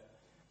it, that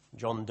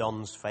John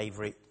Donne's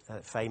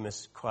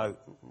famous quote,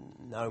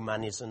 "No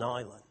man is an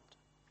island."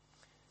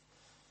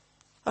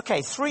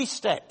 Okay, 3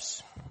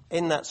 steps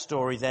in that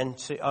story then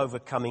to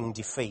overcoming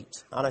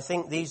defeat. And I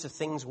think these are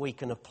things we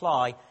can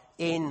apply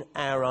in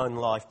our own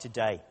life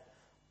today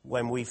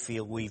when we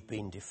feel we've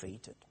been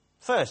defeated.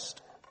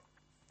 First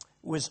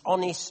was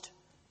honest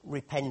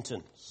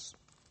repentance.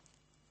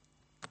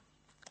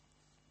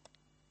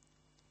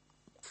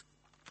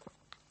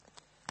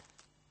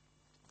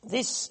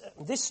 This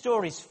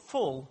story is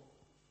full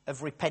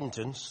of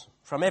repentance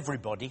from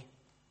everybody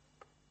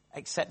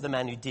except the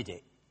man who did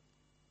it.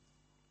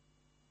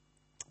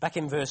 Back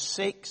in verse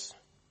 6,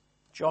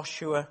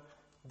 Joshua,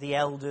 the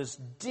elders,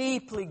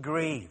 deeply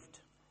grieved.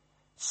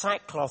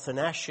 Sackcloth and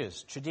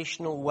ashes,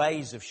 traditional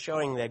ways of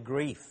showing their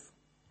grief.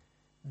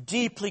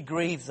 Deeply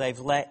grieved they've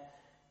let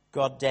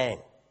God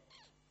down.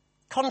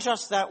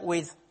 Contrast that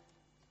with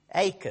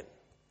Achan.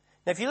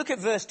 Now if you look at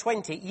verse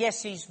 20,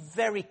 yes, he's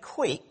very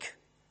quick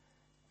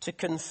to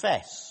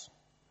confess.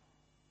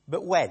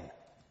 But when?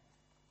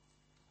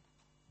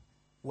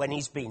 When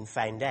he's been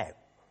found out.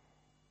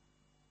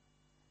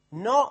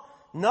 Not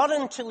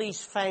until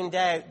he's found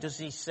out does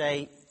he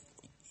say,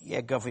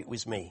 "Yeah, Gov, it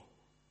was me.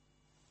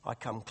 I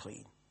come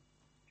clean."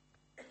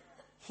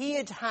 He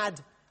had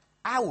had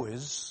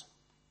hours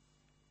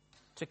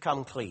to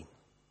come clean.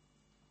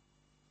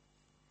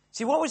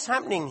 See, what was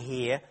happening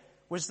here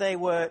was they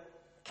were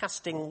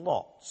casting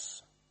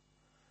lots.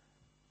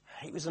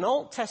 It was an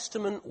Old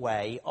Testament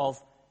way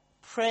of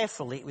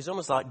prayerfully, it was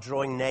almost like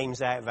drawing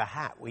names out of a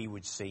hat we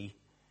would see,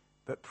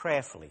 but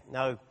prayerfully.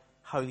 No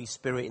Holy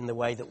Spirit in the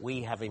way that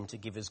we have him to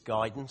give us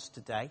guidance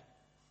today.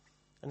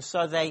 And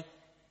so they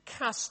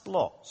cast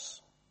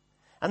lots.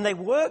 And they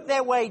worked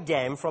their way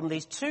down from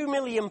these 2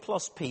 million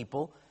plus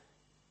people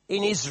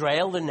in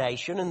Israel, the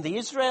nation. And the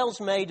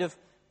Israel's made of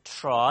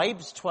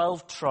tribes,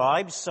 12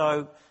 tribes,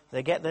 so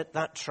they get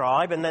that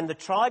tribe. And then the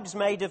tribe's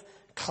made of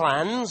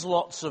clans,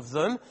 lots of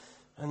them.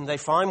 And they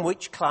find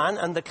which clan.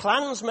 And the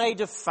clan's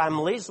made of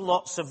families,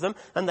 lots of them.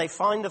 And they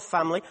find the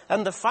family.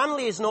 And the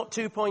family is not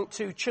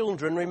 2.2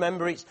 children.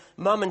 Remember, it's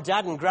mum and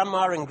dad and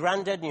grandma and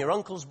granddad and your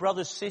uncle's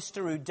brother,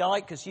 sister who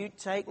died because you'd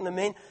taken them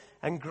in.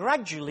 And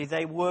gradually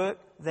they work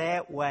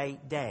their way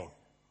down.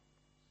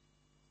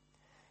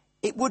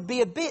 It would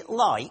be a bit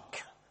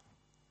like,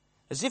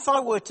 as if I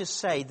were to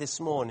say this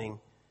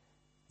morning,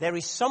 there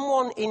is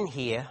someone in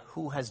here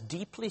who has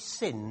deeply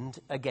sinned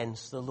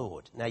against the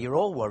Lord. Now you're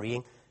all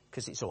worrying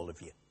because it's all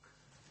of you,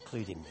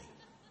 including me.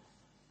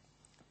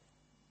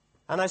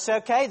 And I say,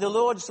 okay, the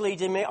Lord's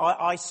leading me.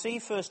 I see,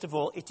 first of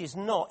all, it is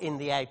not in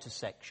the outer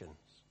sections.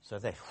 So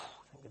there,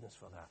 thank goodness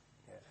for that.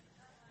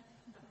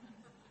 Yeah.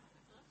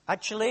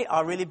 Actually,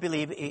 I really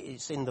believe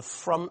it's in the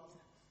front.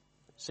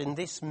 It's in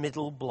this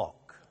middle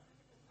block.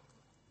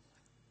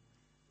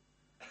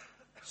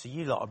 So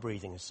you lot are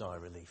breathing a sigh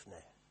of relief now.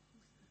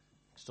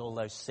 Because all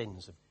those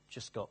sins have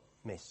just got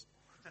missed.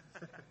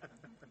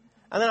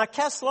 And then I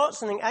cast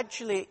lots and think,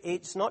 actually,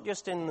 it's not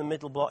just in the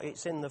middle block,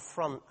 it's in the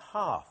front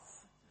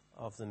half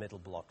of the middle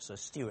block. So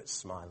Stuart's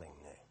smiling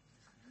now.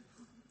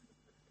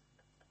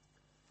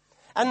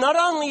 And not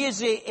only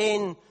is it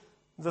in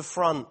the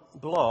front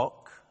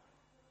block,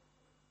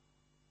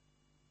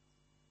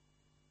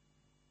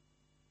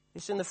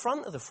 it's in the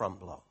front of the front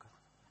block.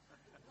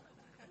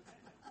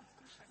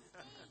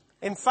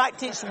 In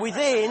fact, it's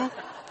within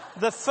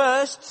the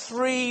first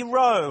 3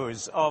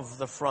 rows of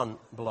the front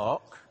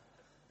block.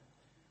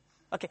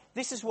 Okay,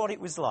 this is what it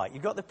was like. You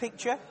got the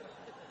picture?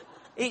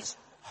 It's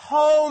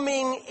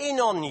homing in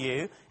on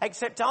you,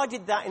 except I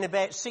did that in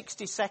about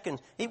 60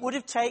 seconds. It would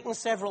have taken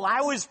several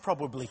hours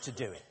probably to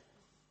do it.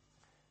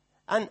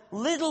 And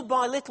little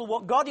by little,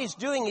 what God is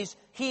doing is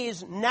he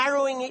is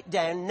narrowing it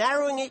down,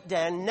 narrowing it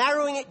down,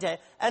 narrowing it down.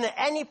 And at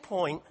any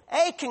point,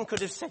 Achan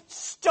could have said,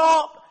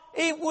 "Stop,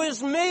 it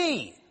was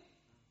me."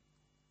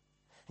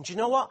 And do you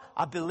know what?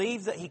 I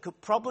believe that he could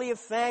probably have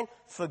found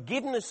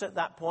forgiveness at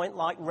that point,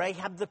 like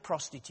Rahab the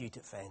prostitute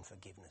had found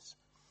forgiveness.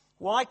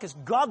 Why? Because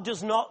God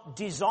does not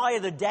desire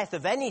the death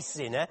of any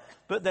sinner,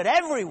 but that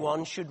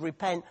everyone should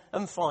repent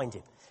and find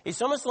him.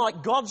 It's almost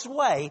like God's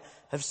way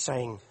of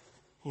saying,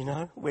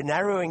 we're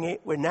narrowing it.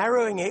 And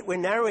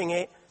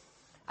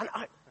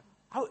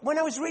when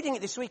I was reading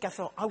it this week, I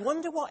thought, I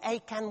wonder what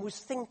Achan was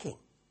thinking.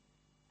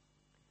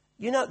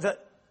 That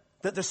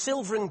the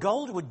silver and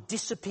gold would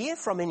disappear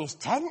from in his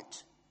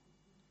tent.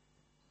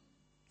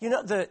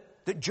 That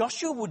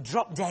Joshua would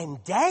drop down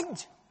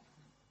dead.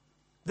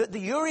 That the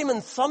Urim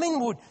and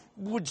Thummim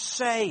would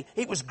say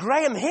it was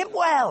Graham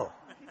Hipwell.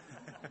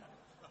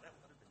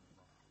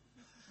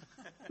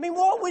 I mean,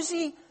 what was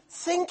he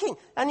thinking?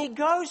 And he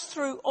goes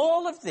through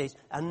all of this,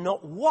 and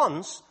not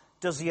once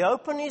does he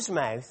open his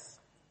mouth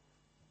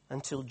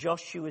until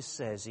Joshua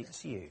says,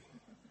 it's you.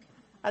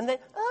 And then,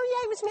 oh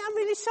yeah, it was me, I'm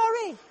really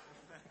sorry.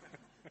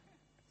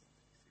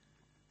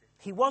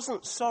 He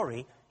wasn't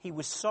sorry, he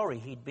was sorry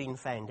he'd been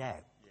found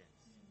out.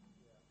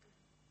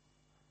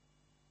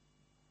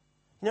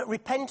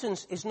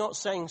 Repentance is not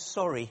saying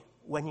sorry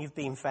when you've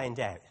been found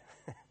out.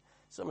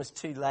 It's almost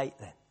too late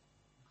then.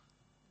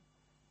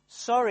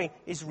 Sorry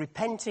is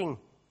repenting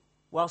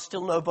while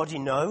still nobody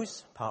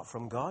knows, apart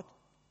from God,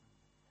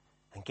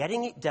 and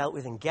getting it dealt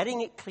with and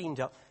getting it cleaned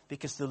up,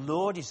 because the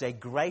Lord is a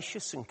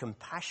gracious and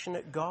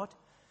compassionate God.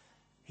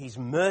 He's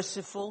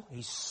merciful,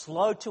 he's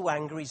slow to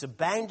anger, he's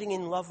abounding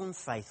in love and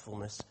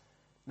faithfulness,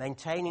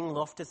 maintaining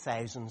love to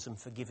thousands and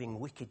forgiving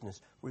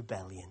wickedness,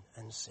 rebellion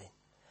and sin.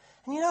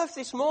 And if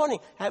this morning,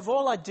 out of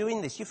all I do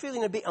in this, you're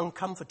feeling a bit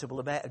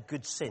uncomfortable about a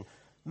good sin,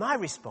 my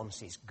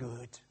response is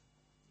good.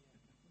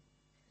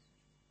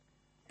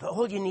 But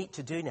all you need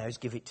to do now is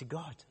give it to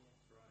God.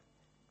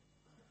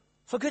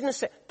 For goodness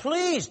sake,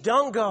 please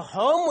don't go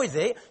home with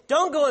it.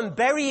 Don't go and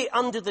bury it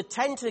under the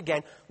tent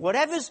again.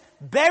 Whatever's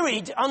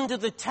buried under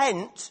the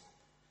tent,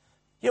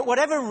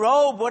 whatever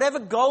robe, whatever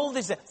gold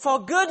is there,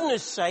 for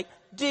goodness sake,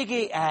 dig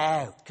it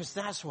out. Because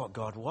that's what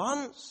God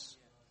wants.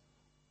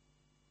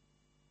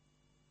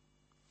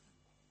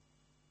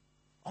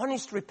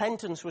 Honest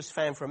repentance was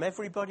found from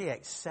everybody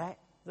except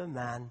the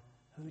man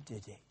who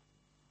did it.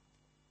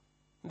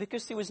 And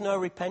because there was no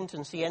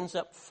repentance, he ends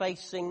up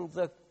facing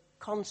the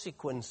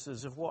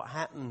consequences of what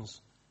happens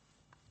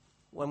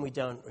when we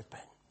don't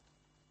repent.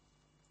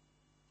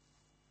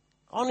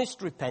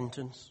 Honest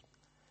repentance.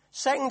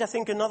 Second, I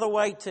think another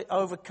way to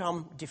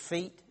overcome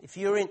defeat, if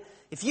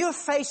you're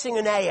facing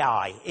an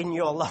AI in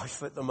your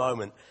life at the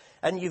moment,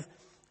 and you've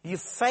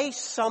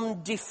faced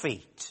some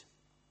defeat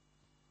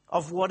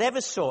of whatever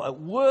sort, at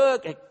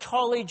work, at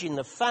college, in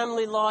the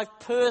family life,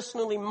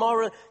 personally,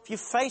 morally, if you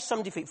face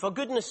some defeat, for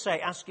goodness sake,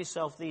 ask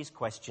yourself these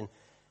questions.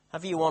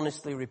 Have you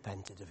honestly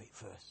repented of it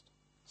first?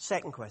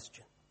 Second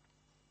question.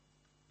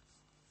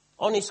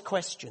 Honest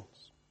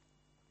questions.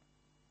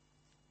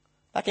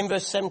 Back in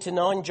verse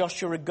 79,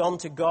 Joshua had gone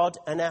to God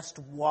and asked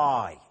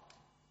why.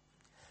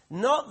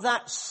 Not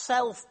that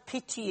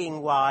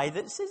self-pitying why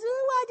that says,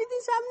 oh, why did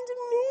this happen to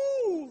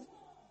me?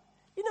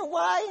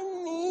 Why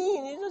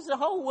me? It was the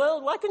whole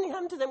world. Why couldn't it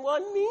happen to them? Why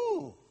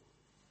me?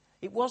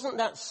 It wasn't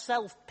that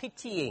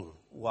self-pitying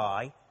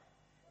why.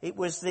 It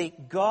was the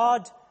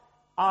God,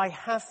 I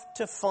have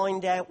to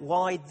find out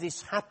why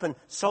this happened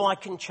so I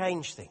can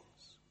change things.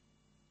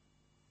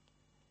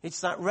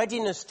 It's that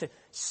readiness to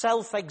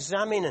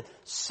self-examine and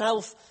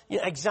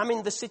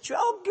examine the situation.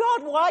 Oh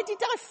God, why did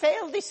I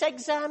fail this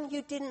exam?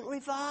 You didn't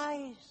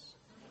revise.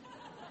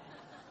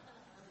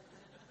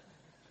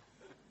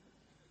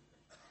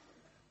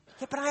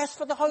 Yeah, but I asked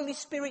for the Holy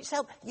Spirit's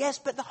help. Yes,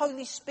 but the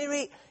Holy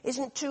Spirit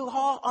isn't too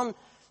hot on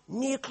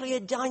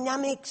nuclear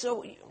dynamics.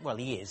 Well,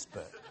 he is,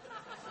 but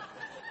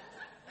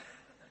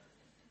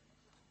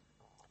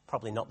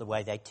probably not the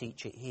way they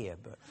teach it here.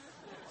 But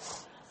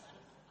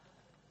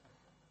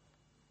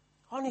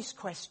honest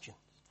questions.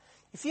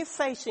 If you're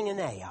facing an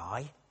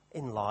AI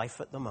in life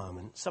at the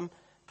moment, some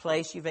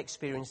place you've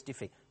experienced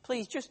defeat,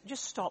 please just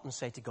stop and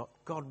say to God,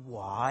 God,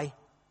 why?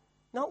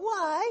 Not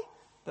why,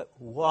 but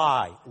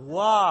why?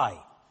 Why?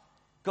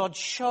 God,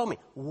 show me.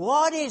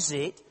 What is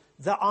it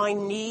that I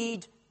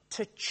need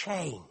to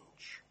change?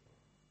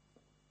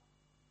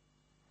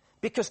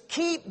 Because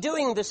keep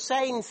doing the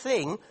same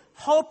thing,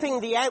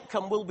 hoping the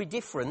outcome will be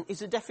different,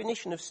 is a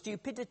definition of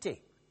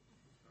stupidity.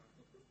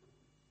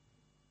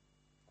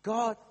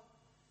 God,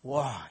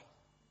 why?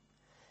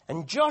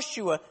 And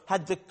Joshua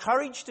had the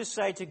courage to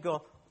say to God,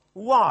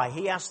 why?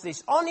 He asked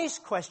this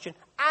honest question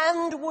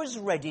and was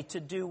ready to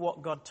do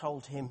what God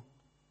told him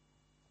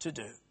to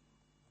do.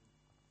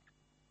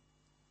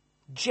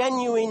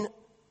 Genuine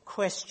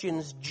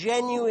questions,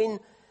 genuine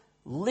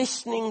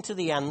listening to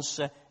the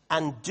answer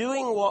and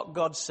doing what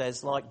God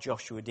says like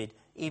Joshua did,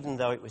 even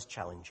though it was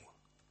challenging.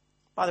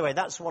 By the way,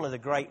 that's one of the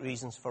great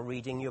reasons for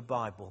reading your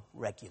Bible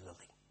regularly.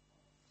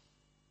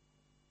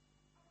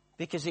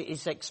 Because it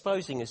is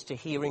exposing us to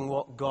hearing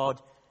what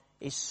God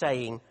is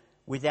saying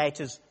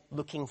without us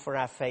looking for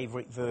our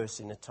favourite verse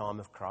in a time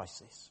of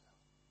crisis.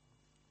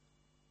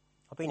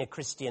 I've been a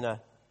Christian a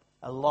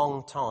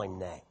long time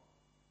now.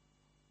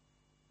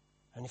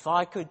 And if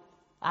I could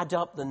add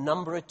up the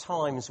number of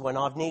times when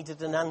I've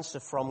needed an answer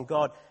from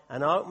God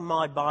and I opened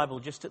my Bible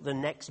just at the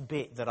next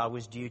bit that I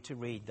was due to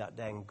read that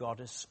day, and God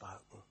has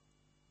spoken.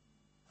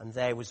 And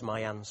there was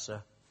my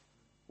answer.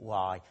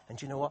 Why? And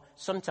do you know what?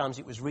 Sometimes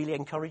it was really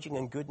encouraging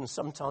and good, and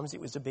sometimes it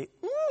was a bit,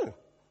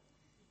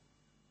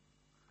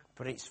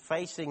 But it's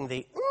facing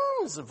the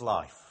of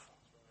life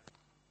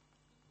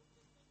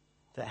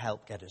that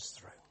help get us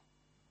through.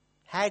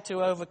 How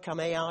to overcome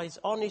AI's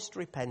honest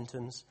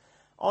repentance,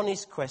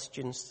 honest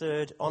questions,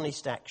 third,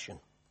 honest action.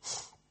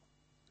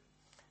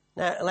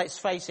 Now, let's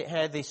face it,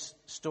 how this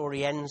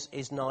story ends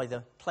is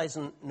neither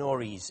pleasant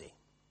nor easy.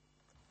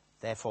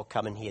 Therefore,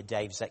 come and hear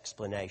Dave's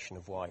explanation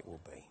of why it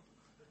will be.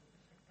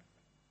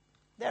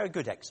 There are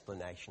good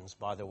explanations,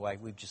 by the way.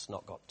 We've just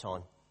not got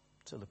time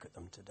to look at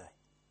them today.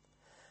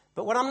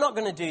 But what I'm not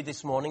going to do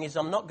this morning is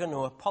I'm not going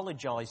to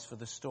apologize for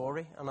the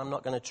story, and I'm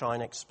not going to try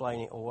and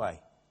explain it away.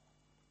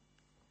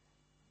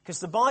 Because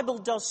the Bible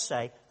does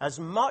say, as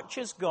much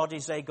as God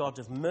is a God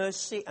of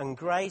mercy and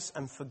grace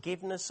and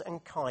forgiveness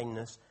and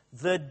kindness,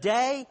 the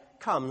day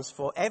comes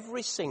for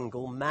every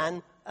single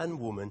man and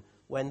woman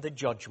when the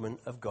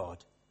judgment of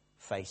God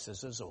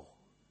faces us all.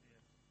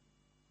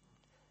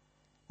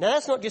 Now,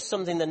 that's not just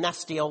something the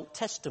nasty Old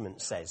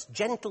Testament says.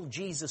 Gentle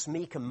Jesus,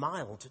 meek and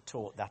mild,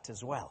 taught that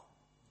as well.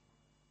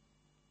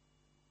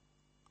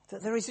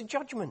 That there is a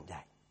judgment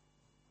day.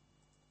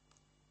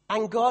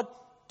 And God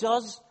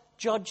does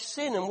judge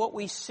sin. And what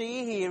we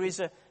see here is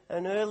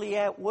an early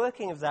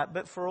outworking of that.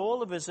 But for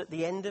all of us at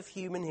the end of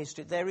human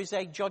history, there is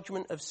a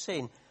judgment of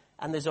sin.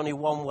 And there's only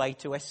one way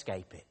to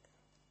escape it.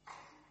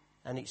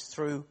 And it's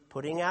through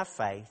putting our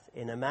faith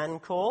in a man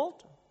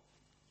called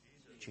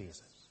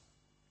Jesus.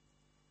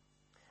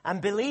 And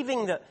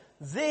believing that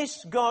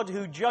this God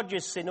who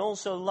judges sin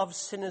also loves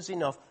sinners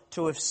enough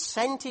to have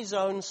sent his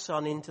own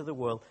Son into the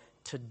world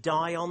to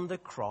die on the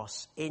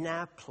cross in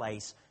our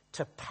place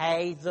to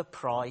pay the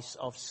price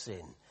of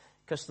sin.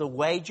 Because the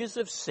wages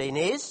of sin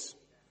is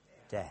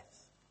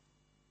death.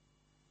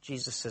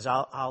 Jesus says,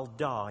 I'll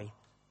die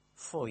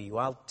for you.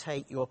 I'll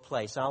take your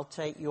place. I'll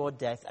take your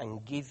death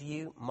and give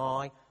you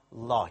my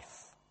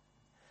life.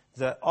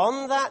 That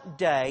on that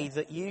day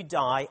that you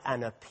die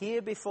and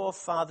appear before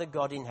Father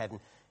God in heaven,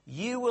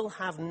 you will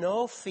have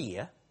no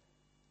fear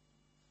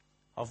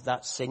of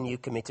that sin you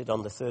committed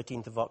on the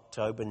 13th of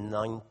October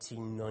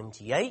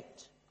 1998,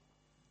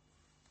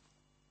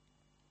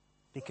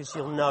 because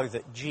you'll know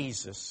that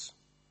Jesus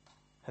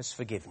has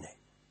forgiven it.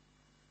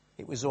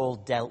 It was all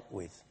dealt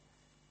with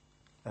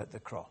at the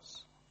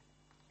cross.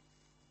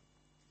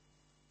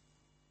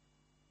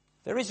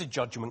 There is a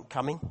judgment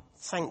coming.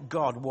 Thank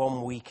God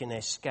one we can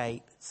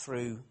escape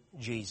through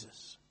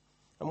Jesus.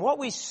 And what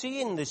we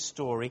see in this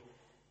story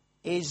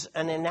is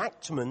an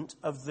enactment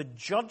of the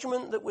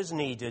judgment that was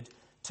needed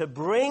to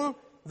bring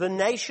the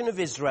nation of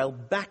Israel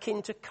back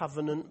into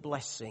covenant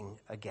blessing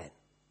again.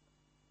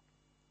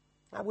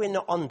 Now, we're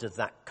not under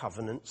that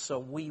covenant, so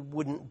we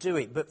wouldn't do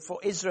it. But for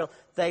Israel,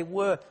 they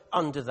were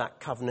under that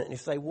covenant. And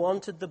if they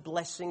wanted the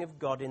blessing of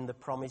God in the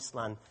promised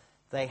land,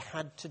 they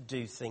had to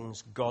do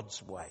things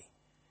God's way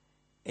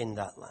in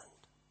that land.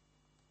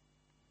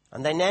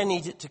 And they now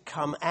needed to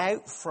come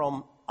out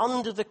from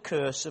under the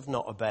curse of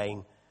not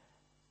obeying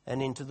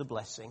and into the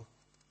blessing.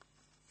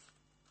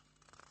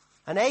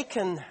 And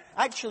Achan,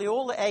 actually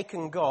all that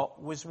Achan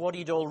got was what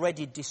he'd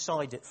already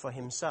decided for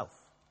himself.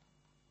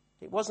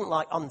 It wasn't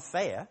like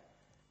unfair.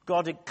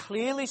 God had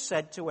clearly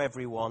said to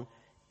everyone,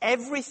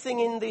 everything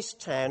in this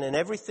town and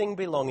everything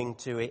belonging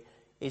to it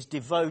is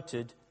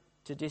devoted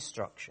to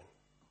destruction.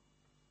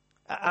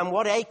 And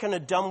what Achan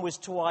had done was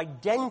to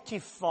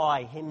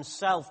identify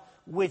himself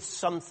with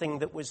something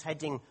that was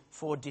heading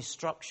for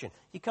destruction.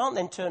 You can't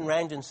then turn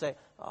around and say,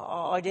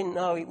 oh, I didn't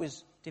know it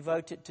was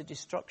devoted to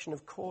destruction.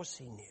 Of course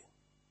he knew.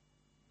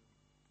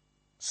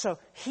 So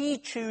he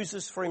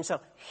chooses for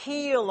himself.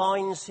 He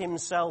aligns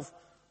himself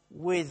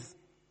with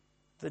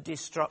the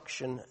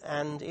destruction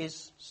and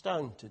is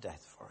stoned to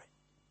death for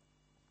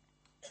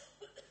it.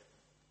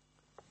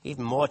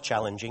 Even more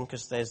challenging,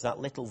 because there's that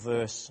little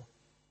verse.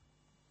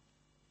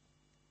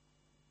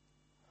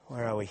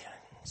 Where are we?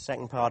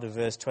 Second part of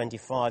verse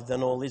 25.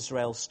 Then all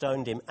Israel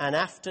stoned him. And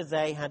after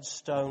they had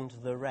stoned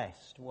the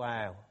rest.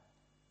 Wow.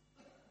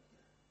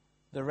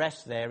 The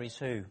rest there is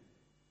who?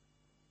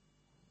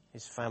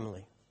 His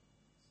family.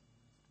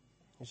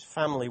 His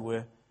family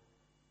were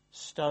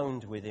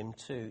stoned with him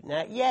too.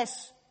 Now,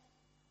 yes,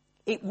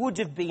 it would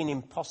have been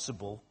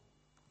impossible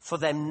for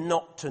them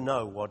not to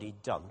know what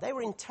he'd done. They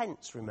were in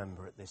tents,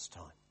 remember, at this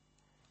time.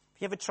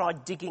 Have you ever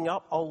tried digging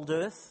up old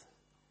earth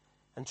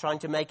and trying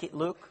to make it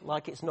look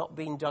like it's not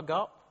been dug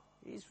up?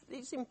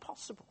 It's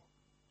impossible.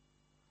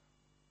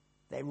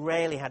 They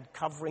rarely had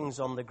coverings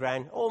on the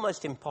ground.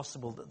 Almost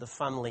impossible that the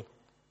family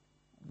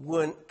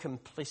weren't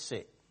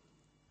complicit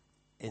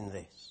in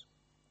this.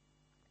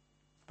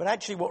 But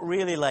actually what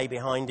really lay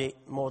behind it,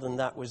 more than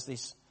that, was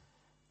this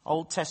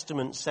Old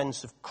Testament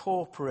sense of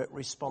corporate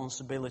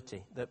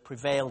responsibility that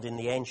prevailed in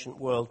the ancient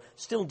world.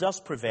 Still does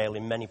prevail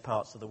in many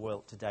parts of the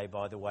world today,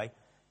 by the way.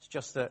 It's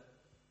just that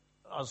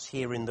us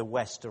here in the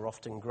West are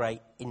often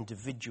great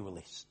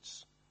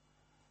individualists.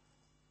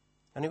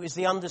 And it was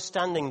the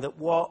understanding that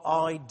what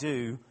I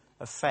do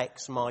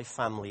affects my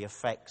family,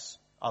 affects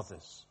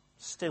others.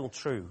 Still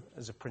true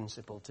as a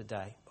principle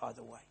today, by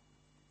the way.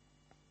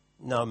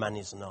 No man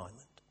is an island.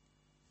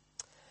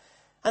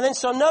 And then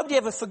so nobody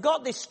ever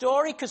forgot this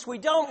story because we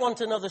don't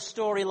want another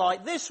story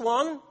like this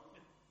one.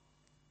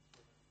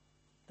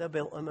 They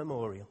built a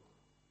memorial.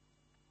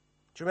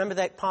 Do you remember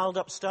they piled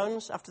up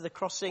stones after the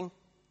crossing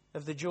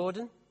of the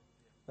Jordan?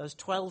 Those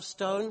 12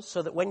 stones,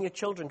 so that when your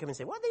children come and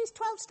say, "What are these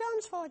 12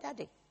 stones for,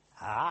 Daddy?"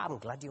 I'm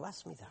glad you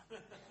asked me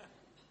that.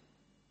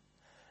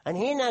 And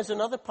here now's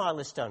another pile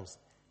of stones.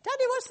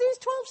 "Daddy, what's these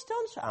 12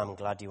 stones for?" I'm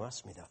glad you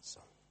asked me that,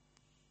 son.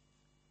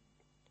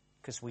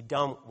 Because we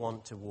don't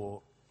want to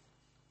walk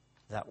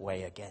that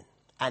way again.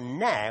 And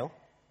now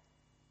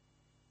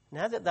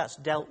that that's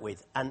dealt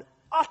with, an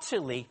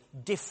utterly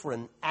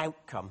different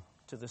outcome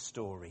to the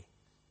story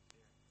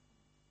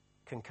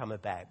can come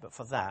about. But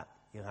for that,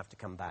 you'll have to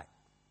come back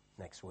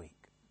next week.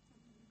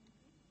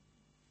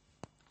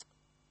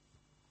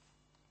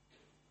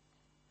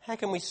 How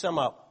can we sum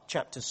up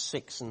chapters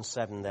 6 and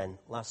 7 then,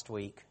 last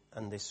week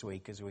and this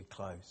week as we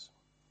close?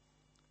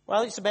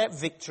 Well, it's about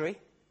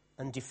victory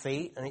and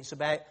defeat, and it's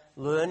about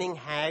learning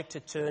how to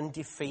turn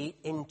defeat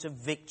into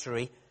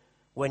victory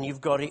when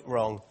you've got it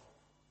wrong,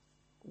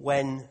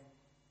 when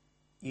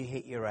you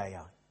hit your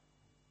AI.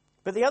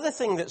 But the other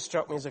thing that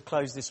struck me as I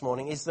closed this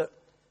morning is that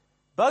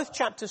both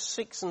chapters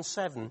 6 and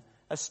 7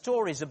 are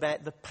stories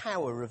about the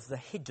power of the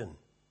hidden.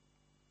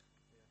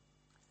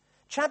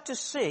 Chapter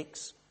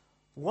 6,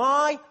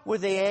 why were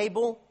they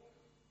able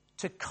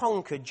to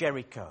conquer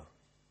Jericho?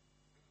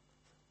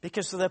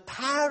 Because of the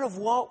power of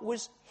what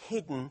was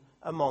hidden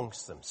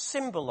amongst them,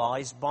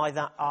 symbolized by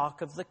that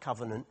Ark of the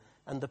Covenant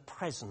and the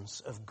presence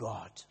of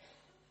God.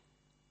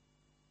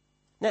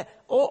 Now,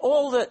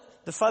 all that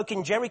the folk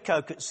in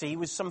Jericho could see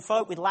was some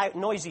folk with loud,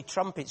 noisy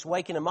trumpets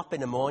waking them up in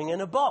the morning in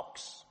a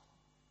box.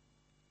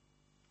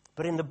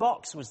 But in the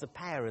box was the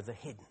power of the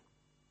hidden.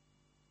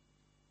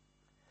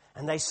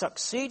 And they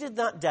succeeded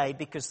that day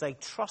because they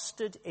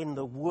trusted in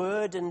the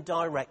word and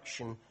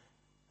direction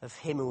of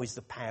him who is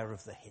the power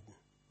of the hidden.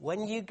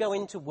 When you go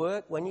into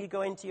work, when you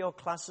go into your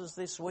classes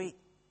this week,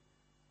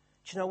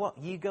 do you know what?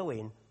 You go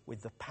in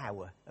with the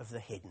power of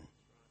the hidden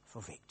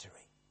for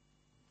victory.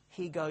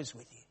 He goes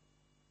with you.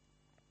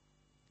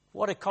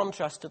 What a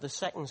contrast to the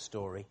second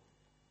story,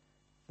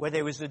 where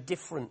there was a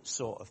different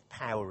sort of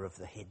power of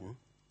the hidden.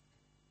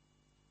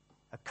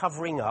 A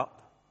covering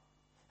up,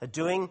 a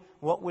doing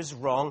what was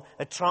wrong,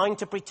 a trying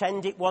to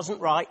pretend it wasn't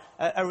right,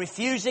 a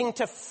refusing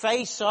to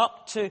face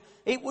up to,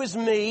 "It was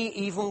me,"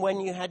 even when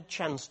you had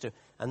chance to.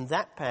 And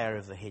that power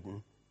of the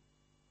hidden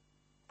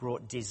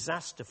brought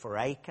disaster for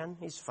Achan,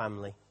 his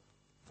family,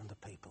 and the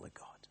people of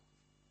God.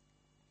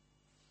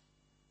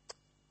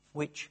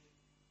 Which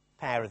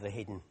power of the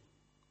hidden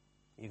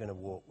are you going to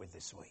walk with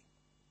this week?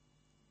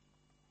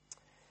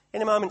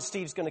 In a moment,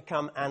 Steve's going to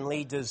come and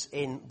lead us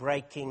in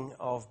breaking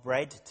of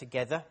bread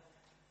together.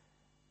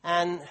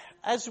 And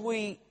as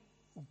we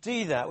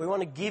do that, we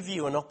want to give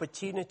you an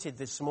opportunity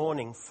this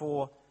morning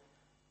for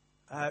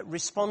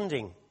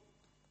responding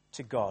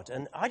to God.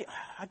 And I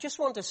just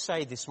want to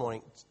say this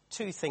morning,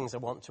 two things I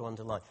want to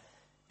underline.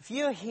 If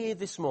you're here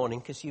this morning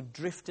because you've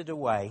drifted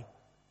away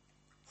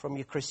from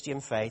your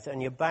Christian faith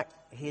and you're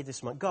back here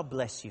this morning, God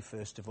bless you,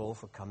 first of all,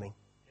 for coming.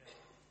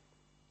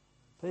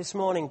 But this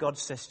morning, God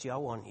says to you, "I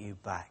want you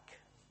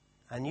back."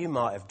 And you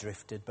might have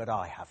drifted, but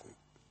I haven't.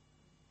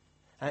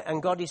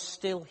 And God is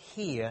still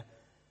here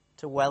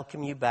to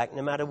welcome you back.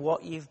 No matter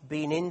what you've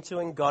been into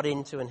and got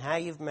into and how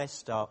you've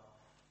messed up,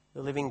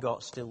 the living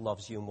God still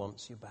loves you and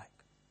wants you back.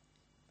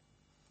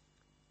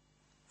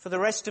 For the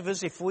rest of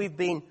us, if we've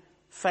been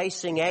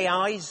facing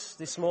AIs,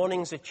 this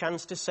morning's a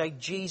chance to say,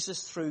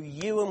 "Jesus, through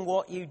you and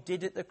what you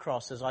did at the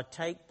cross, as I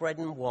take bread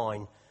and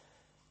wine,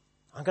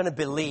 I'm going to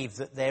believe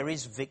that there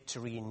is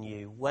victory in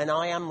you when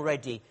I am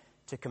ready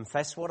to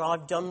confess what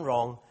I've done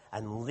wrong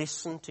and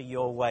listen to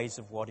your ways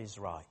of what is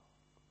right."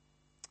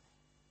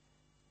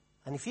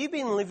 And if you've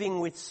been living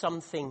with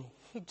something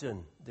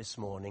hidden this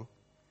morning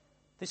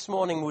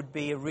would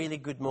be a really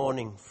good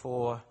morning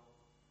for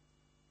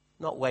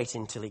not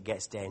waiting till it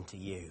gets down to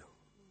you,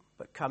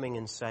 but coming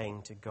and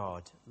saying to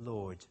God,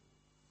 "Lord,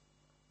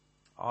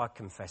 I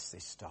confess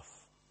this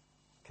stuff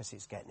because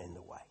it's getting in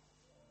the way."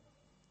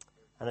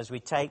 And as we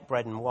take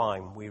bread and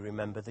wine, we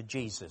remember the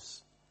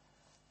Jesus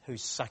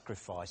whose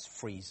sacrifice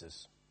frees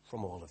us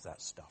from all of that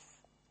stuff.